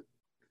next season.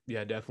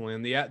 Yeah, definitely.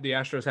 And the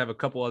Astros have a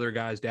couple other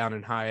guys down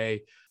in high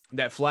A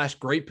that flash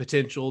great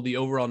potential. The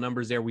overall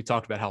numbers there, we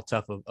talked about how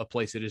tough a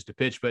place it is to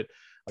pitch, but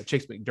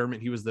Chase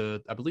McDermott, he was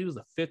I believe was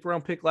the 5th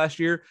round pick last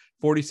year,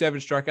 47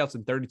 strikeouts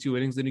in 32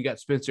 innings. Then you got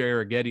Spencer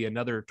Arrighetti,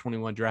 another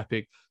 21 draft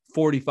pick,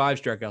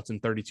 45 strikeouts in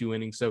 32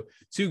 innings. So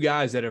 2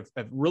 guys that have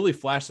really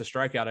flashed the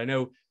strikeout. I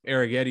know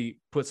Arrighetti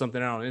put something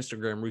out on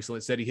Instagram recently.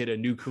 It said he hit a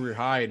new career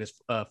high and his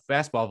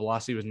fastball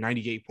velocity was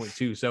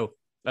 98.2. So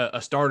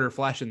a starter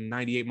flashing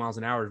 98 miles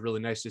an hour is really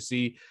nice to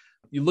see.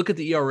 You look at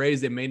the ERAs,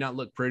 they may not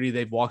look pretty.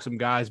 They've walked some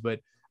guys, but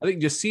I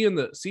think just seeing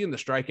the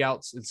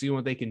strikeouts and seeing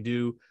what they can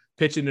do,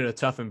 pitching in a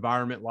tough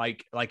environment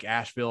like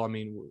Asheville. I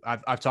mean,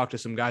 I've talked to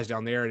some guys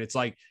down there, and it's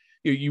like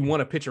you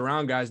want to pitch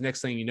around guys.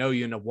 Next thing you know,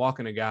 you end up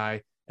walking a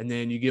guy, and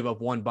then you give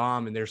up 1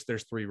 bomb, and there's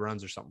 3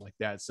 runs or something like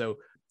that. So,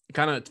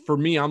 kind of for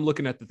me, I'm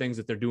looking at the things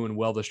that they're doing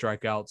well. The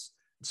strikeouts,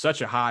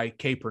 such a high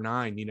K per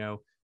 9,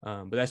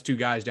 but that's 2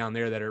 guys down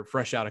there that are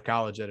fresh out of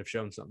college that have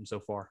shown something so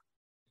far.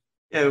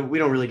 Yeah, we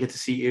don't really get to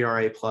see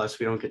ERA plus.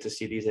 We don't get to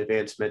see these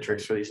advanced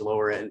metrics for these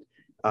lower end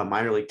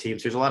minor league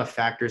teams. There's a lot of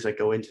factors that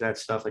go into that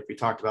stuff. Like we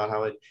talked about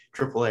how at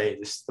AAA,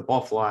 the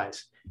ball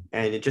flies,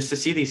 and just to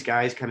see these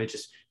guys kind of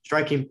just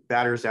striking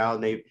batters out,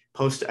 and they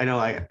post. I know,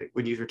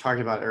 when you were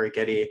talking about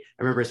Arrighetti, I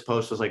remember his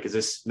post was like, "Is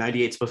this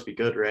 98 supposed to be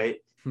good, right?"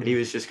 And he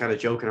was just kind of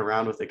joking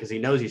around with it because he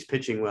knows he's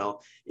pitching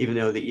well, even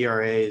though the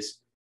ERAs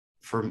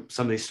for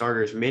some of these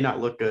starters may not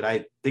look good.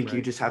 I think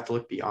you just have to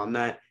look beyond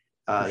that.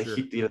 Sure.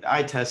 The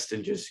eye test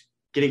and just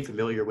getting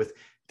familiar with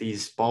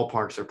these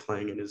ballparks are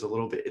playing in it's a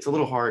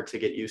little hard to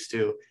get used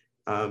to.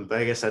 But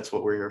I guess that's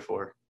what we're here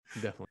for.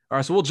 Definitely. All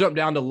right. So we'll jump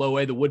down to low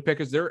A. The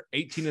Woodpeckers, they're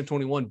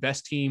 18-21,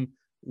 best team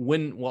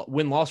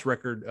win-loss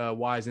record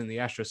wise in the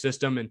Astro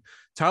system. And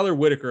Tyler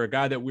Whitaker, a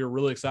guy that we were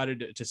really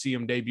excited to see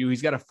him debut.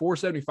 He's got a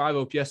 475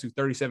 OPS through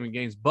 37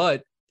 games,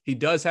 but he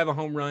does have a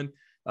home run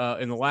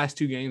in the last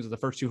 2 games of the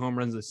first 2 home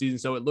runs of the season.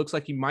 So it looks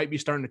like he might be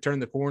starting to turn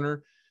the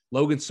corner.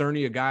 Logan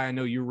Cerny, a guy I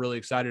know you're really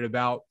excited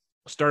about,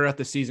 started out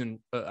the season,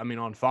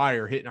 on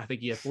fire, hitting. I think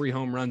he had 3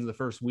 home runs in the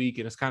first week,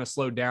 and it's kind of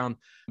slowed down,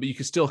 but you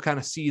can still kind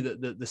of see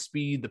the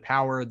speed, the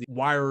power, the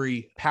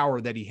wiry power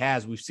that he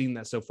has. We've seen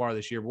that so far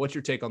this year. But what's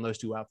your take on those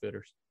 2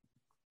 outfitters?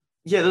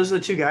 Yeah, those are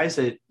the 2 guys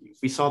that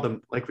we saw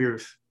them, like we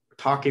were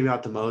talking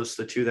about the most,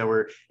 the 2 that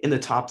were in the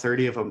top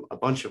 30 of a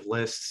bunch of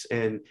lists.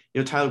 And,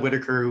 Tyler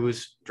Whitaker, who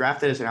was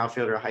drafted as an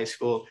outfielder at high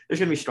school, there's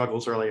going to be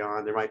struggles early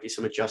on. There might be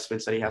some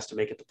adjustments that he has to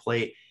make at the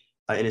plate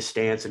in his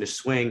stance and his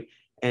swing.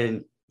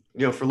 And,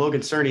 for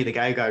Logan Cerny, the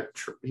guy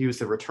he was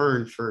the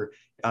return for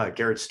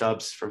Garrett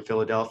Stubbs from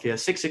Philadelphia,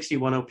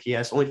 661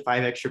 OPS, only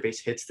 5 extra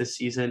base hits this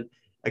season.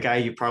 A guy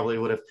you probably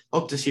would have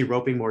hoped to see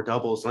roping more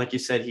doubles. And like you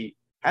said, he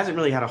hasn't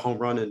really had a home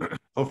run in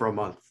over a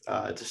month.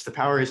 Just the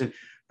power isn't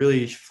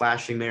really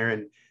flashing there.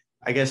 And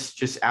I guess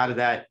just out of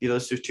that,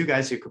 there's 2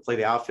 guys who could play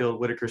the outfield.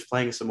 Whitaker's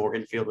playing some more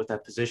infield with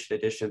that position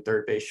addition,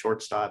 third base,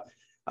 shortstop.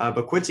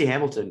 But Quincy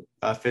Hamilton,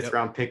 5th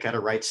round pick out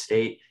of Wright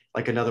State,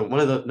 like another one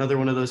of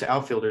those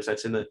outfielders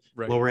that's in the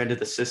lower end of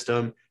the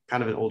system,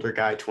 kind of an older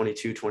guy,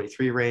 22,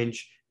 23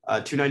 range,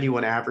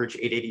 291 average,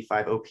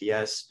 885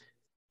 OPS,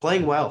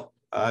 playing well.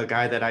 A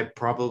guy that I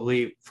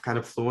probably kind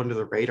of flew under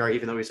the radar,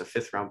 even though he's a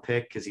 5th round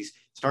pick, because he's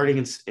starting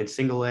in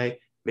single A,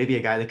 maybe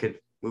a guy that could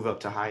move up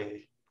to high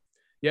A.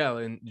 Yeah,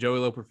 and Joey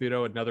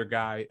Loperfido, another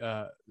guy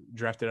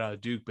drafted out of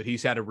Duke, but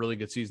he's had a really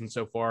good season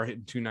so far,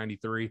 hitting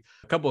 293.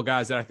 A couple of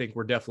guys that I think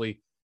were definitely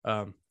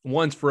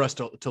ones for us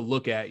to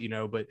look at,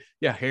 but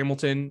yeah,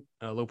 Hamilton,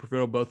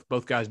 Loperfido,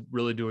 both guys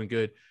really doing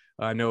good.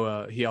 I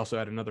know he also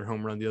had another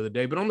home run the other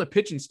day, but on the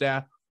pitching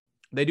staff,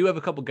 they do have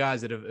a couple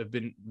guys that have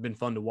been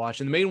fun to watch.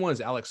 And the main one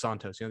is Alex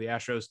Santos, the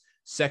Astros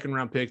 2nd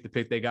round pick, the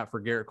pick they got for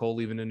Garrett Cole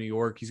leaving in New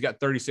York. He's got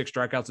 36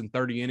 strikeouts in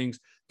 30 innings,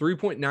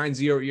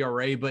 3.90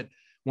 ERA. But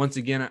once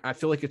again, I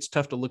feel like it's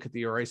tough to look at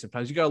the ERA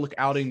sometimes. You got to look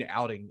outing to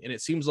outing. And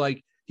it seems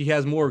like he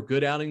has more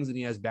good outings than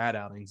he has bad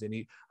outings.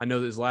 And I know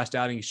that his last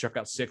outing, he struck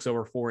out 6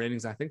 over 4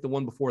 innings. I think the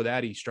one before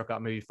that, he struck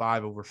out maybe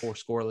 5 over 4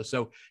 scoreless.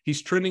 So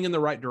he's trending in the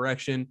right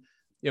direction.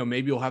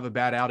 Maybe he'll have a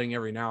bad outing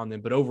every now and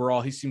then, but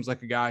overall, he seems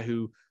like a guy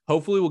who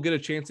hopefully will get a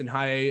chance in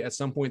high A at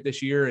some point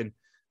this year.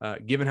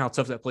 And given how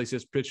tough that place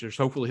is, pitchers,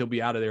 hopefully he'll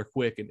be out of there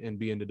quick and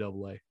be into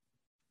Double A.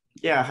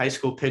 Yeah, high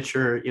school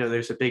pitcher,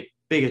 there's a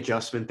big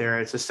adjustment there.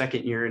 It's a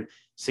second year in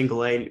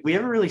Single A. We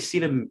haven't really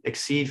seen him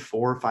exceed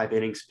 4 or 5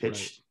 innings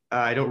pitched.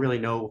 Right. I don't really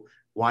know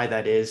why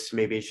that is.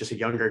 Maybe it's just a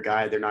younger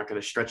guy. They're not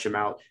going to stretch him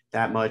out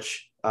that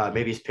much.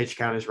 Maybe his pitch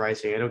count is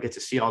rising. I don't get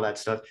to see all that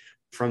stuff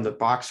from the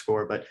box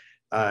score, but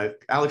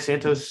Alex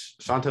Santos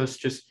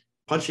just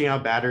punching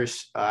out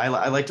batters.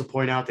 I like to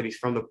point out that he's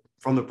from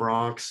the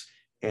Bronx,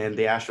 and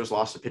the Astros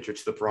lost a pitcher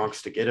to the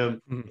Bronx to get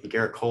him,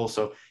 Garrett Cole.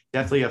 So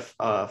definitely a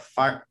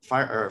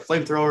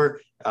flamethrower,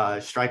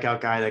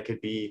 strikeout guy that could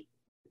be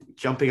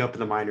jumping up in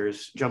the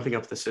minors, jumping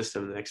up the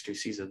system in the next 2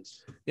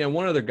 seasons. Yeah,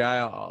 one other guy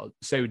I'll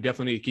say we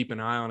definitely need to keep an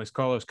eye on is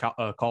Carlos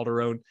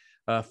Calderon.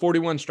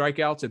 41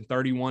 strikeouts and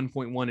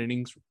 31.1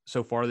 innings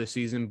so far this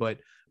season, but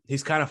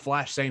he's kind of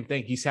flashed, same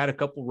thing. He's had a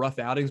couple rough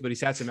outings, but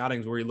he's had some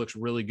outings where he looks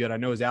really good. I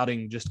know his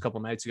outing just a couple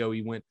nights ago,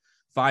 he went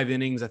 5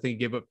 innings. I think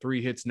gave up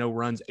 3 hits, no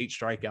runs, 8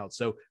 strikeouts.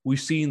 So we've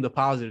seen the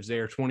positives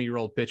there.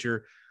 20-year-old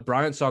pitcher.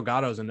 Bryant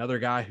Salgado is another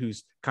guy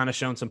who's kind of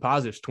shown some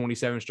positives.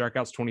 27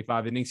 strikeouts,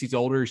 25 innings. He's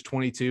older. He's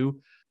 22,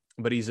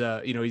 but he's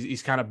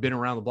kind of been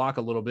around the block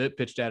a little bit.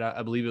 Pitched at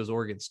I believe it was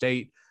Oregon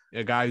State.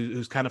 A guy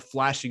who's kind of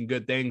flashing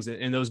good things,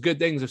 and those good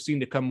things have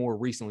seemed to come more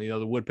recently.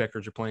 The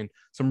Woodpeckers are playing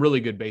some really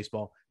good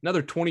baseball.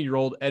 Another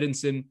 20-year-old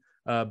Edinson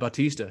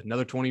Bautista,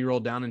 another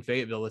 20-year-old down in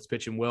Fayetteville that's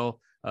pitching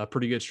well.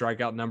 Pretty good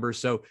strikeout numbers.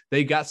 So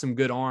they got some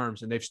good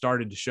arms, and they've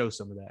started to show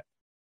some of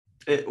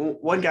that.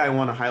 One guy I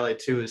want to highlight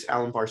too is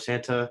Alan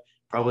Barcanta,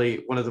 probably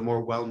one of the more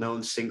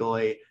well-known Single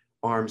A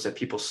arms that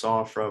people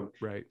saw from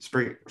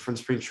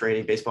spring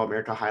training. Baseball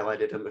America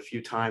highlighted him a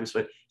few times,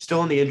 but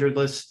still on the injured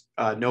list.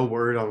 No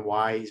word on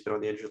why he's been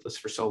on the injured list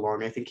for so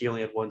long. I think he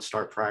only had 1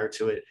 start prior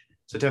to it.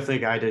 So definitely a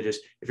guy to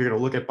just, if you're going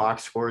to look at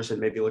box scores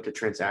and maybe look at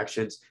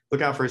transactions,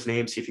 look out for his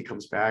name, see if he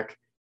comes back.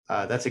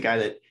 That's a guy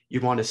that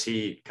you'd want to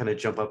see kind of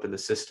jump up in the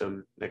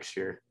system next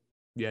year.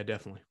 Yeah,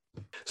 definitely.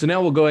 So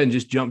now we'll go ahead and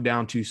just jump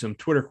down to some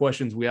Twitter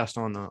questions we asked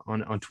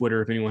on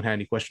Twitter. If anyone had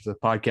any questions for the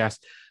podcast,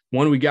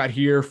 one we got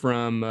here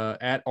from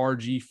at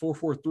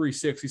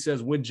RG4436. He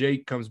says, when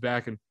Jake comes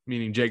back, and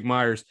meaning Jake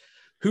Myers,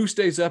 who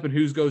stays up and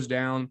who goes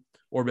down,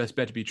 or best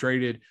bet to be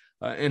traded,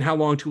 and how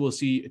long till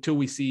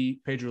we see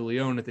Pedro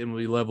Leon at the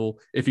MLB level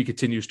if he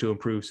continues to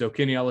improve. So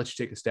Kenny, I'll let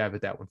you take a stab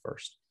at that one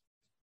first.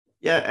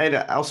 Yeah, and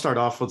I'll start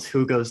off with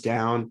who goes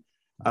down.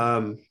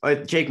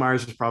 Jake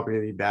Myers is probably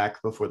going to be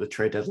back before the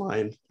trade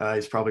deadline.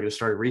 He's probably going to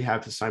start a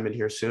rehab assignment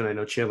here soon. I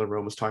know Chandler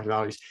Rome was talking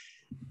about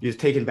he's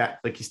taking back,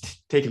 like he's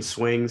taking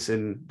swings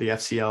in the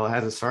FCL.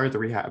 Hasn't started the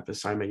rehab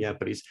assignment yet,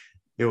 but he's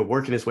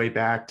working his way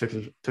back.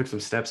 Took some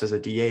steps as a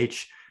DH.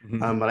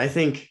 But I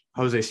think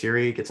Jose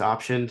Siri gets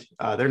optioned.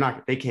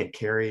 They can't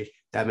carry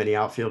that many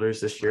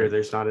outfielders this year.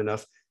 There's not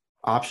enough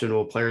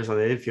optional players on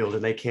the infield,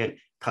 and they can't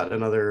cut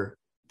another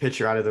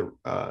pitcher out of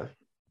the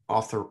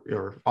off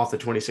the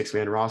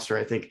 26-man roster.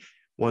 I think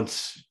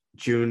once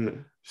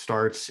June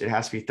starts, it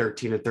has to be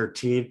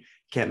 13-13.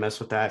 Can't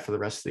mess with that for the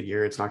rest of the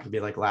year. It's not going to be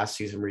like last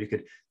season where you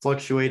could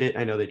fluctuate it.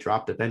 I know they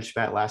dropped the bench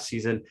bat last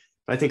season,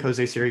 but I think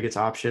Jose Siri gets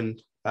optioned.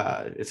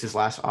 It's his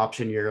last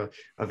option year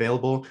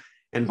available.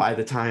 And by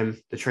the time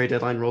the trade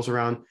deadline rolls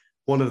around,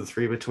 one of the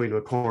 3 between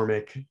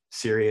McCormick,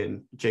 Siri,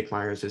 and Jake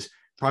Myers is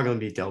probably going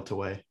to be dealt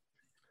away.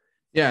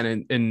 Yeah,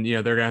 and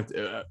they're going to have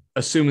to,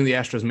 assuming the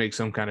Astros make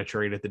some kind of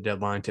trade at the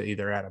deadline to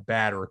either add a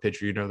bat or a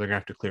pitcher, they're going to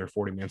have to clear a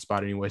 40-man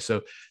spot anyway.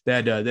 So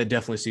that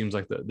definitely seems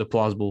like the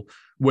plausible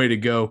way to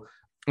go.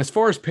 As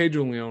far as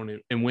Pedro Leon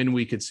and when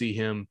we could see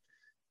him,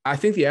 I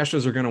think the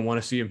Astros are going to want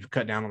to see him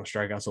cut down on the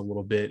strikeouts a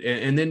little bit.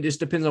 And then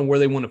just depends on where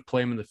they want to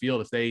play him in the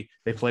field. If they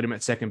played him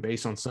at second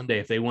base on Sunday,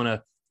 if they want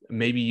to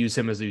maybe use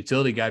him as a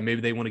utility guy,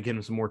 maybe they want to get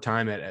him some more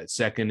time at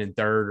second and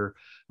third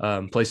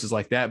or places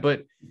like that.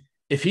 But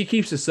if he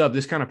keeps this up,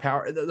 this kind of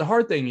power, the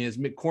hard thing is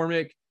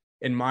McCormick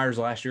and Myers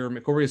last year,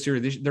 McCormick is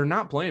serious. They're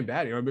not playing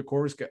bad.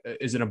 McCormick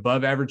is an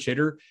above average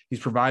hitter. He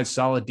provides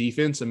solid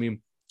defense. I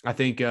mean, I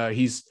think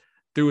he's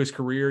through his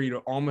career,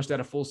 almost at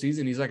a full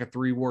season, he's like a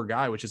 3-WAR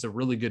guy, which is a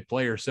really good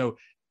player. So,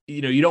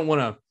 you wouldn't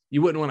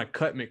want to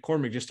cut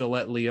McCormick just to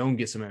let Leon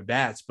get some at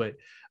bats. But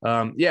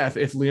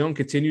if Leon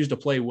continues to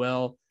play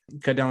well,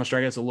 cut down the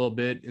strikeouts a little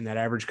bit, and that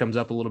average comes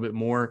up a little bit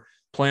more,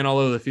 playing all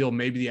over the field,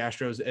 maybe the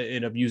Astros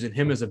end up using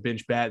him as a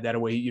bench bat.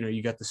 That way,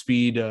 you got the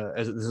speed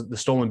as the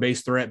stolen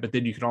base threat, but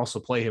then you can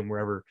also play him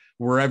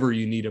wherever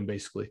you need him,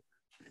 basically.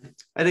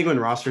 I think when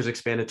rosters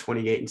expand to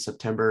 28 in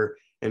September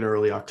and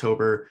early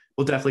October,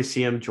 we'll definitely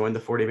see him join the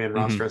 40-man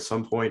roster at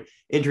some point.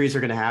 Injuries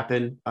are going to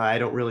happen. I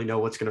don't really know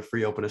what's going to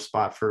free open a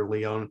spot for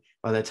Leon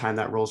by the time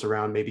that rolls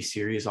around. Maybe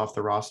Siri's off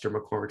the roster,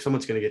 McCormick,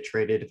 someone's going to get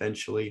traded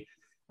eventually.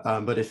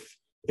 But if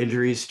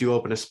injuries do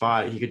open a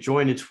spot, he could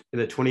join in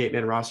the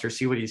 28-man roster,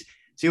 see what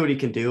he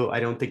can do.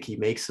 I don't think he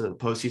makes the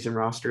postseason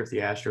roster if the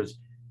Astros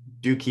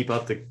do keep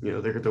up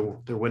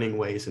their winning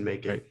ways and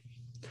make it. Right.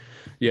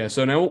 Yeah.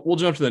 So now we'll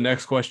jump to the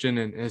next question,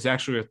 and it's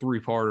actually a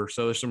 3-parter.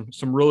 So there's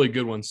some really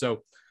good ones.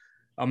 So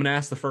I'm going to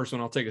ask the first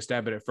one. I'll take a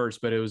stab at it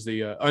first, but it was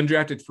the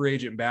undrafted free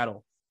agent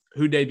battle.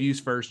 Who debuts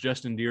first,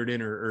 Justin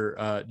Dearden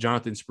or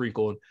Jonathan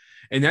Sprinkle?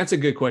 And that's a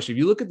good question. If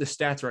you look at the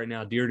stats right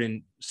now,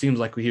 Dearden seems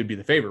like he would be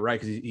the favorite, right?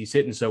 Because he's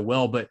hitting so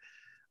well. But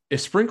if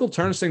Sprinkle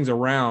turns things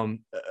around,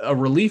 a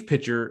relief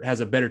pitcher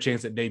has a better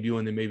chance at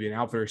debuting than maybe an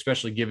outfielder,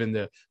 especially given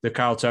the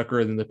Kyle Tucker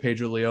and the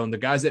Pedro Leon, the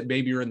guys that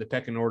maybe are in the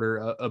pecking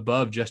order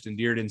above Justin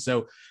Dearden.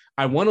 So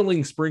I want to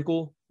lean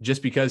Sprinkle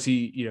just because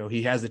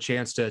he has the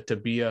chance to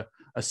be a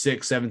 6th,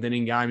 7th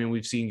inning guy. I mean,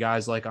 we've seen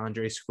guys like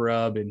Andre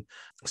Scrub and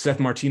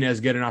Seth Martinez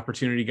get an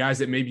opportunity, guys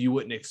that maybe you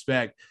wouldn't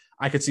expect.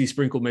 I could see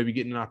Sprinkle maybe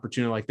getting an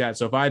opportunity like that.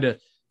 So if I had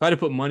to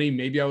put money,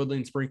 maybe I would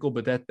lean Sprinkle,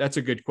 but that's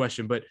a good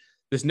question. But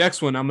this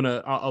next one,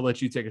 I'll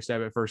let you take a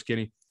stab at first,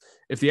 Kenny.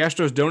 If the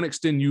Astros don't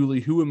extend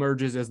Yuli, who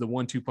emerges as the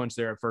 1-2 punch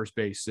there at first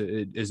base?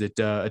 Is it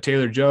a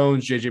Taylor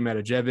Jones, JJ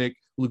Matijevic,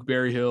 Luke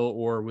Berryhill,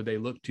 or would they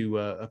look to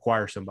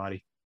acquire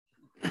somebody?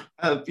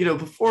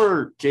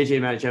 Before JJ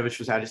Matijevic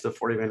was added to the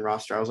 40-man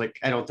roster, I was like,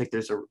 I don't think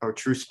there's a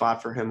true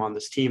spot for him on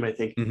this team. I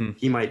think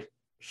he might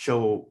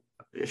show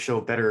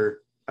better,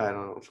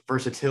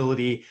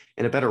 versatility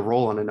and a better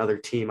role on another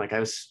team. Like I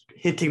was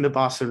hinting the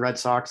Boston Red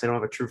Sox, they don't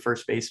have a true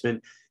first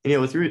baseman. And,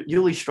 with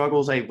Yuli's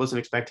struggles, I wasn't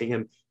expecting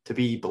him to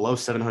be below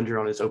 700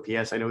 on his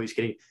OPS. I know he's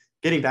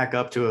getting back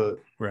up to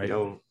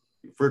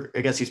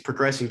I guess he's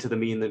progressing to the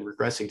mean, then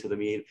regressing to the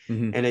mean.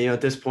 And,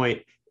 at this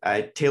point,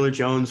 Taylor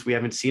Jones, we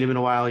haven't seen him in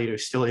a while,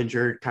 still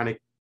injured, kind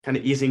of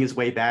easing his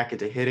way back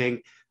into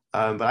hitting.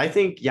 But I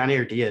think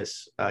Yainer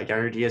Diaz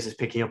is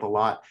picking up a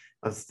lot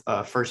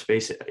of first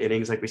base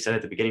innings, like we said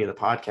at the beginning of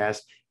the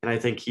podcast. And I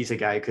think he's a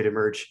guy who could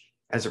emerge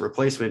as a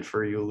replacement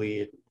for Yuli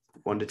in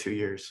 1 to 2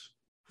 years.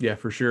 Yeah,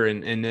 for sure.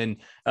 And then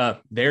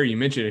there you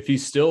mentioned if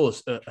he's still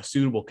a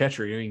suitable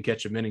catcher, he can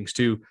catch some innings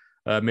too.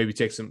 Maybe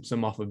take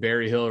some off of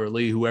Berryhill or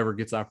Lee, whoever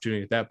gets the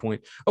opportunity at that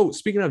point. Oh,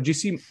 speaking of, did you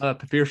see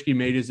Papierski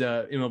made his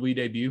MLB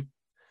debut?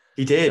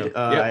 He did.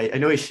 I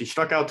know he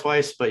struck out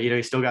twice, but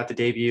he still got the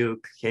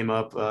debut. Came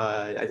up.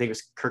 I think it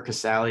was Kirk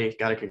Casale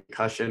got a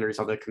concussion, or he's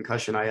on the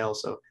concussion IL.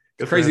 So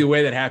crazy the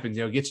way that happens.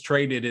 Gets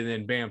traded and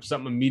then bam,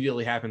 something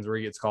immediately happens where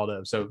he gets called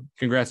up. So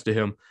congrats to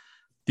him.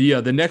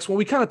 The next one,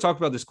 we kind of talked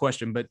about this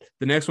question, but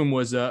the next one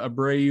was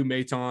Abreu,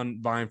 Maton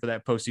vying for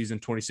that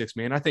postseason 26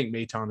 man. I think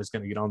Maton is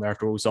going to get on there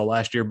after what we saw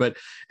last year. But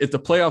if the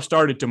playoffs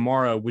started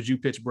tomorrow, would you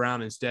pitch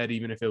Brown instead,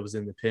 even if it was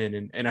in the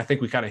pen? And I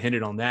think we kind of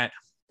hinted on that.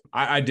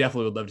 I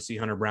definitely would love to see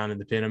Hunter Brown in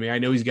the pen. I mean, I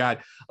know he's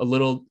got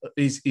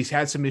he's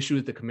had some issue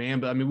with the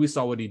command, but I mean, we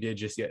saw what he did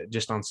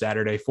just on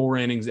Saturday. 4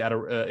 innings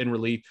in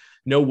relief,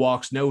 no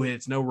walks, no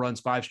hits, no runs,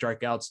 5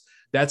 strikeouts.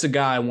 That's a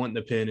guy I want in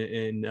the pen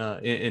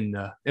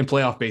in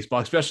playoff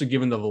baseball, especially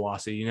given the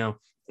velocity.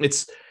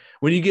 It's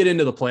when you get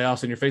into the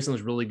playoffs and you're facing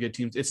those really good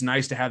teams, it's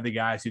nice to have the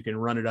guys who can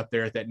run it up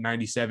there at that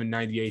 97,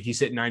 98.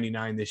 He's hit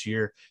 99 this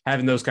year,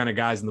 having those kind of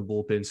guys in the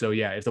bullpen. So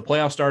yeah, if the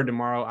playoffs started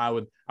tomorrow, I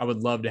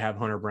would love to have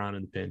Hunter Brown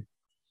in the pen.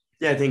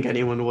 Yeah, I think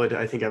anyone would.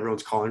 I think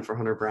everyone's calling for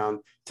Hunter Brown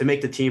to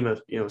make the team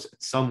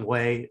some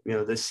way,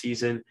 this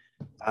season.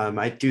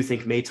 I do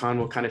think Maton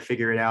will kind of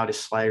figure it out. His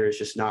slider is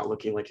just not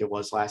looking like it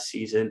was last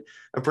season.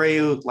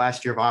 Abreu,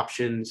 last year of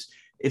options.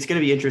 It's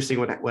going to be interesting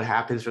what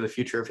happens for the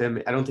future of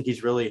him. I don't think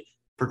he's really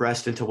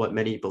progressed into what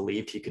many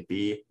believed he could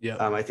be. Yeah.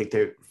 I think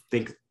they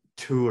think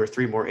 2 or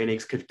 3 more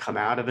innings could come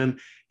out of him.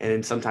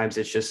 And sometimes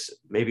it's just,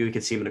 maybe we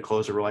could see him in a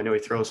closer role. I know he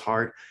throws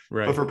hard,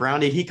 right. But for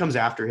Brownie, he comes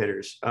after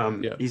hitters.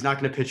 He's not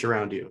going to pitch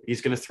around you.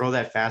 He's going to throw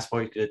that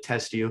fastball. He's going to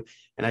test you.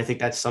 And I think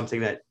that's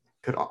something that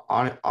could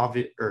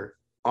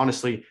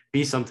honestly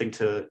be something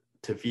to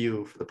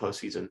view for the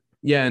postseason.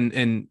 Yeah.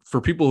 And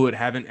for people who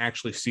haven't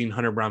actually seen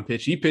Hunter Brown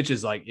pitch, he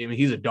pitches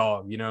he's a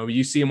dog,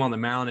 you see him on the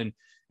mound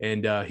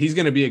and he's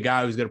going to be a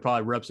guy who's going to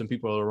probably rub some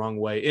people the wrong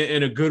way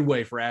in a good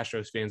way for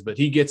Astros fans, but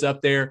he gets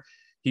up there.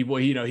 He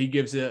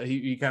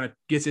kind of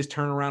gets his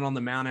turnaround on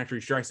the mound after he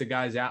strikes the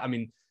guys out. I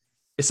mean,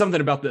 it's something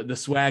about the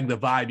swag, the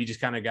vibe you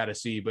just kind of got to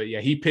see, but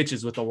yeah, he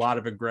pitches with a lot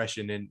of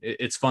aggression and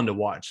it's fun to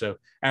watch. So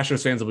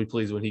Astros fans will be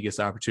pleased when he gets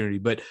the opportunity,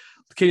 but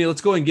Kenny,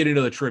 let's go and get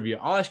into the trivia.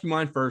 I'll ask you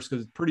mine first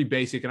because it's pretty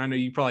basic. And I know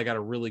you probably got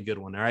a really good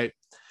one. All right.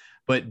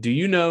 But do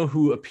you know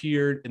who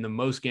appeared in the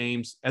most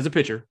games as a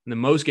pitcher in the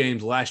most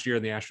games last year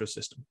in the Astros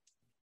system?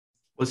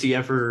 Was he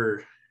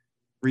ever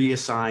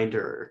reassigned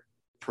or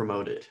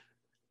promoted?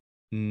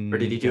 Or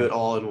did he do it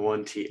all in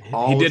one team?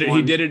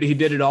 He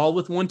did it all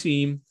with one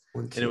team.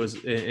 And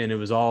it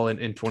was all in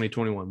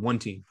 2021. One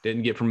team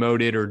didn't get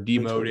promoted or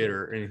demoted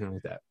or anything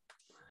like that.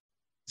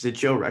 Is it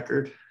Joe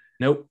Record?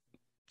 Nope.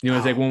 You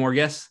want to take one more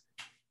guess?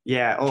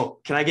 Yeah. Oh,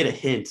 can I get a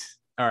hint?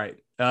 All right.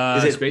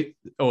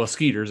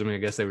 Skeeters. I mean, I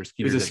guess they were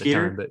Skeeters at the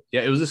time, but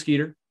yeah, it was a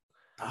Skeeter.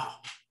 Oh,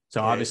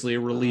 so obviously a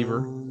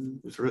reliever.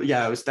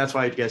 That's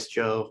why I guessed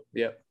Joe.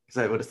 Yep.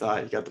 Because I would have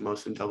thought he got the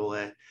most in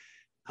AA.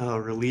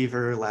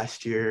 Reliever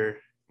last year.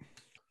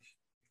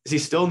 Is he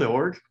still in the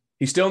org?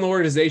 He's still in the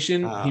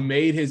organization. He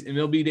made his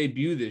MLB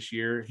debut this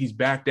year. He's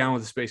back down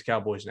with the Space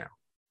Cowboys now.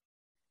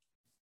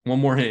 One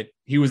more hint.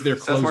 He was their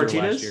Seth closer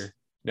Martinez? last year.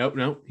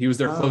 Nope. He was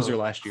their closer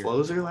last year.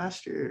 Closer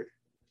last year.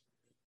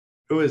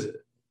 Who is it?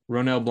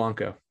 Ronel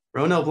Blanco.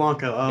 Ronel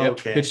Blanco. Oh, Yep.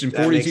 okay. Pitched in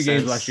That 42 makes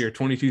games sense. last year,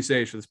 22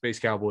 saves for the Space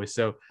Cowboys.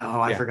 So,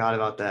 I yeah. forgot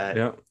about that.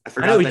 Yep. I I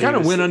forgot know he that kind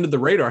of was- went under the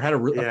radar, had a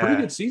pretty Yeah.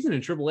 good season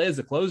in AAA as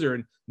a closer,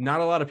 and not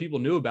a lot of people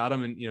knew about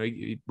him. And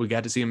we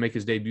got to see him make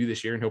his debut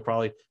this year, and he'll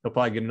probably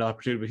get an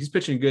opportunity. But he's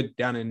pitching good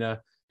down in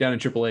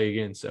AAA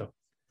again. So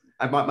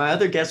my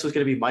other guess was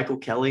going to be Michael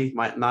Kelly.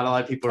 Not a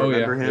lot of people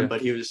remember him,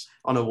 but he was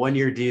on a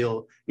 1-year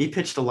deal. He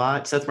pitched a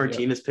lot. Seth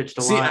Martinez pitched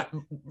a lot.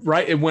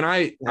 Right. And when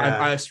I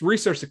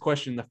researched the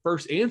question, the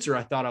first answer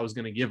I thought I was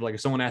going to give, like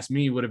if someone asked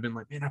me, would have been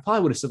like, man, I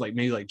probably would have said like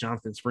maybe like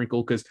Jonathan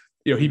Sprinkle, because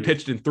he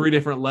pitched in 3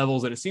 different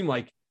levels, and it seemed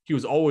like he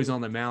was always on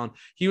the mound.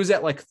 He was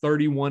at like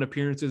 31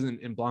 appearances,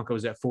 and Blanco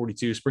was at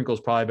 42. Sprinkle's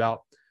probably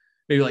about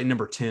maybe like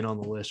number 10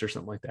 on the list or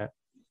something like that.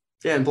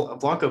 Yeah, and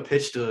Blanco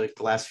pitched the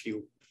last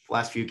few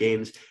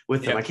games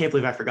with him. I can't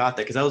believe I forgot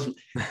that, because that was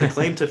the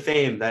claim to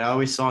fame that I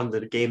always saw in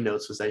the game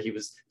notes, was that he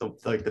was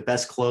the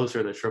best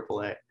closer in the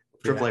AAA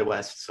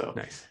West. So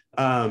nice.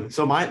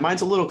 So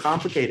mine's a little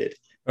complicated.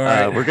 All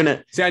right, we're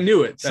gonna see. I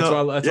knew it. That's why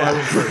I went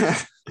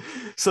first.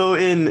 So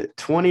in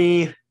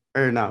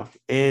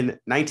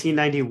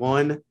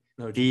 1991,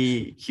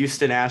 the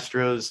Houston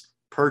Astros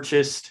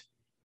purchased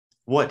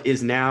what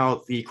is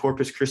now the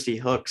Corpus Christi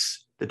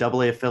Hooks, the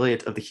AA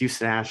affiliate of the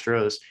Houston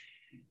Astros.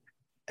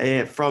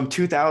 From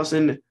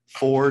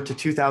 2004 to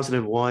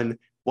 2001,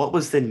 what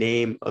was the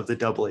name of the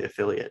AA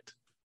affiliate?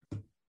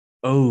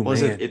 Oh,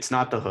 man. It's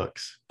not the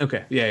Hooks.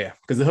 Okay. Yeah.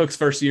 Because the Hooks'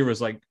 first year was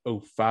like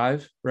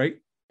 05, right?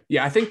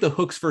 Yeah, I think the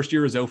Hooks' first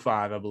year was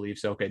 05, I believe.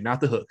 So, okay,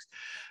 not the Hooks.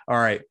 All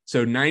right.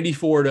 So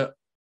 94 to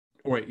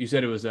 – wait, you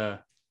said it was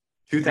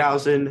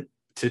 2000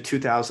 to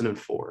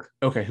 2004.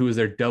 Okay. Who was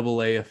their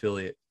AA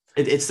affiliate?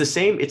 It's the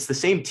same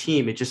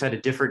team. It just had a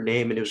different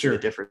name, and it was in a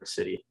different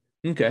city.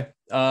 Okay.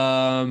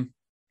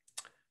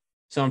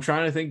 So I'm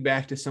trying to think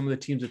back to some of the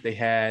teams that they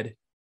had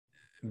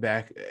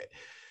back.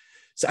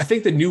 So I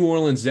think the New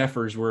Orleans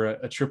Zephyrs were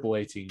a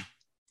AAA team,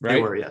 right?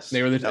 They were, yes.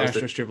 They were the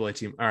Astros AAA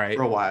team. All right.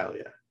 For a while,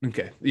 yeah.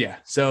 Okay. Yeah.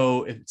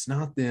 So if it's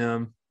not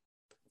them,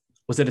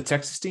 was it a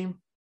Texas team?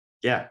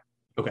 Yeah.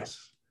 Okay.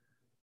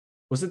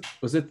 Was it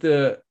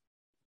a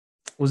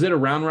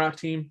Round Rock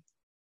team?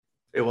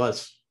 It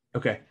was.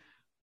 Okay.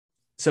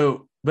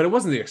 So, but it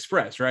wasn't the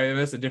Express, right? I mean,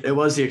 that's a different. It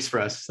was the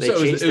Express. They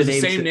changed it was the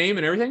same name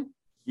and everything?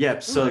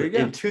 Yep. So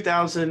in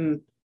 2000,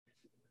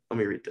 let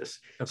me read this.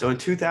 Okay. So in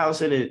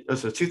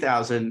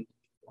 2000,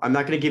 I'm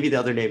not going to give you the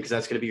other name because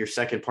that's going to be your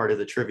second part of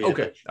the trivia.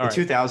 Okay. In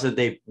 2000,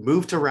 they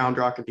moved to Round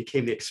Rock and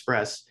became the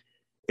Express.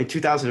 In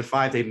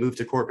 2005, they moved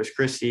to Corpus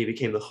Christi,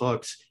 became the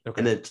Hooks. Okay.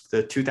 And then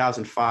the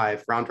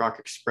 2005 Round Rock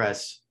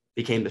Express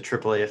became the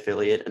AAA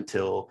affiliate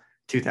until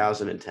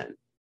 2010.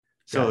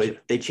 So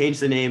they changed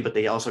the name, but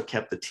they also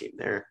kept the team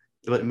there,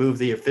 but moved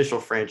the official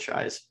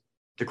franchise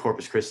to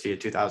Corpus Christi in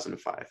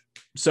 2005.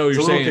 So you're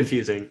saying a little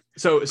confusing.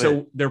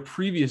 So their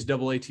previous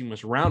AA team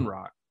was Round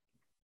Rock,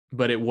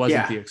 but it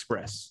wasn't the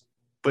Express.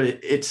 But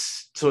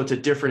it's a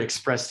different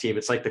Express team.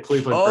 It's like the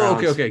Cleveland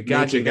Browns. Okay.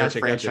 Gotcha.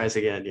 Franchise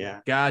again. Yeah.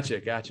 Gotcha.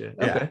 Okay.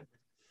 Yeah.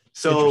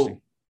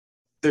 So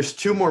there's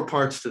 2 more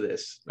parts to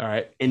this. All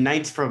right.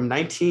 From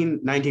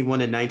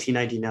 1991 and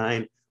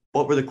 1999,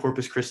 what were the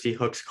Corpus Christi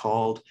Hooks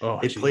called?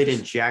 They played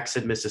in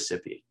Jackson,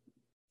 Mississippi.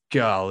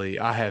 Golly,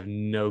 I have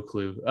no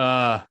clue.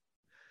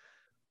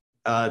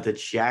 The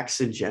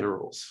Jackson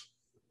Generals.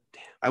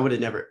 Damn. I would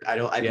have never.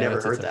 I've never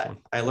heard that.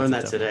 I learned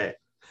that today.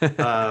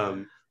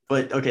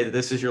 But okay,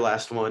 this is your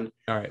last one.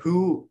 All right.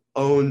 Who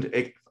owned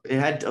it? It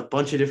had a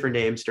bunch of different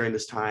names during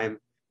this time.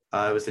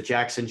 It was the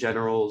Jackson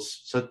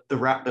Generals. So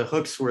the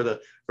Hooks were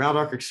the Round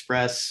Rock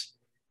Express,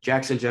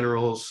 Jackson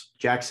Generals,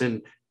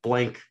 Jackson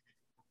blank,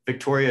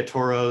 Victoria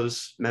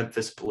Toros,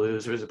 Memphis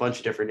Blues. There was a bunch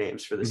of different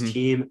names for this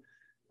team.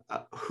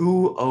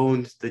 Who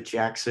owned the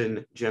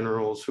Jackson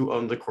Generals? Who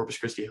owned the Corpus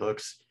Christi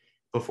Hooks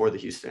before the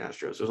Houston Astros?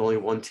 There was only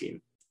one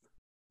team.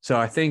 So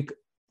I think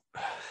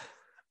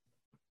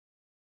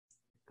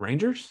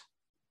Rangers?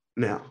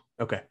 No.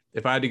 Okay.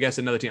 If I had to guess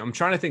another team, I'm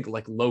trying to think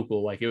like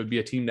local, like it would be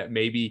a team that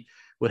maybe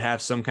would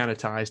have some kind of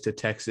ties to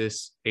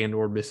Texas and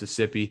or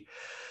Mississippi.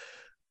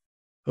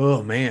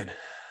 Oh, man.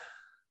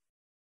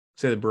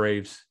 Say the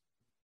Braves.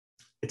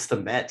 It's the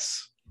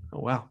Mets. Oh,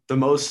 wow. The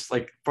most,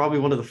 probably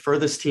one of the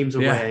furthest teams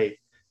away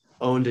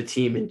owned a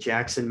team in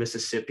Jackson,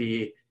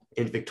 Mississippi,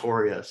 in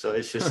Victoria. So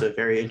it's just a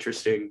very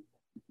interesting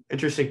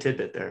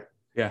tidbit there.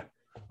 Yeah.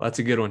 Well, that's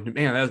a good one,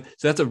 man.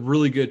 That's a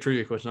really good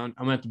trivia question. I'm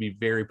gonna have to be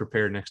very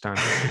prepared next time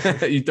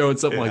you throwing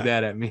something like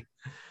that at me.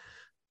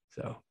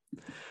 So,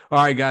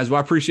 all right, guys. Well,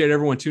 I appreciate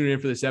everyone tuning in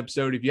for this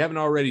episode. If you haven't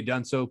already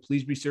done so,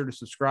 please be sure to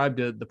subscribe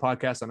to the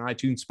podcast on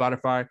iTunes,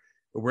 Spotify,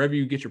 or wherever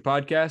you get your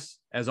podcasts.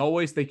 As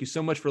always, thank you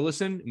so much for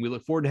listening, and we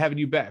look forward to having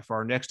you back for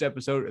our next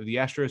episode of the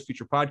Astros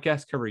Future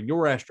Podcast, covering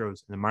your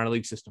Astros in the minor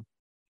league system.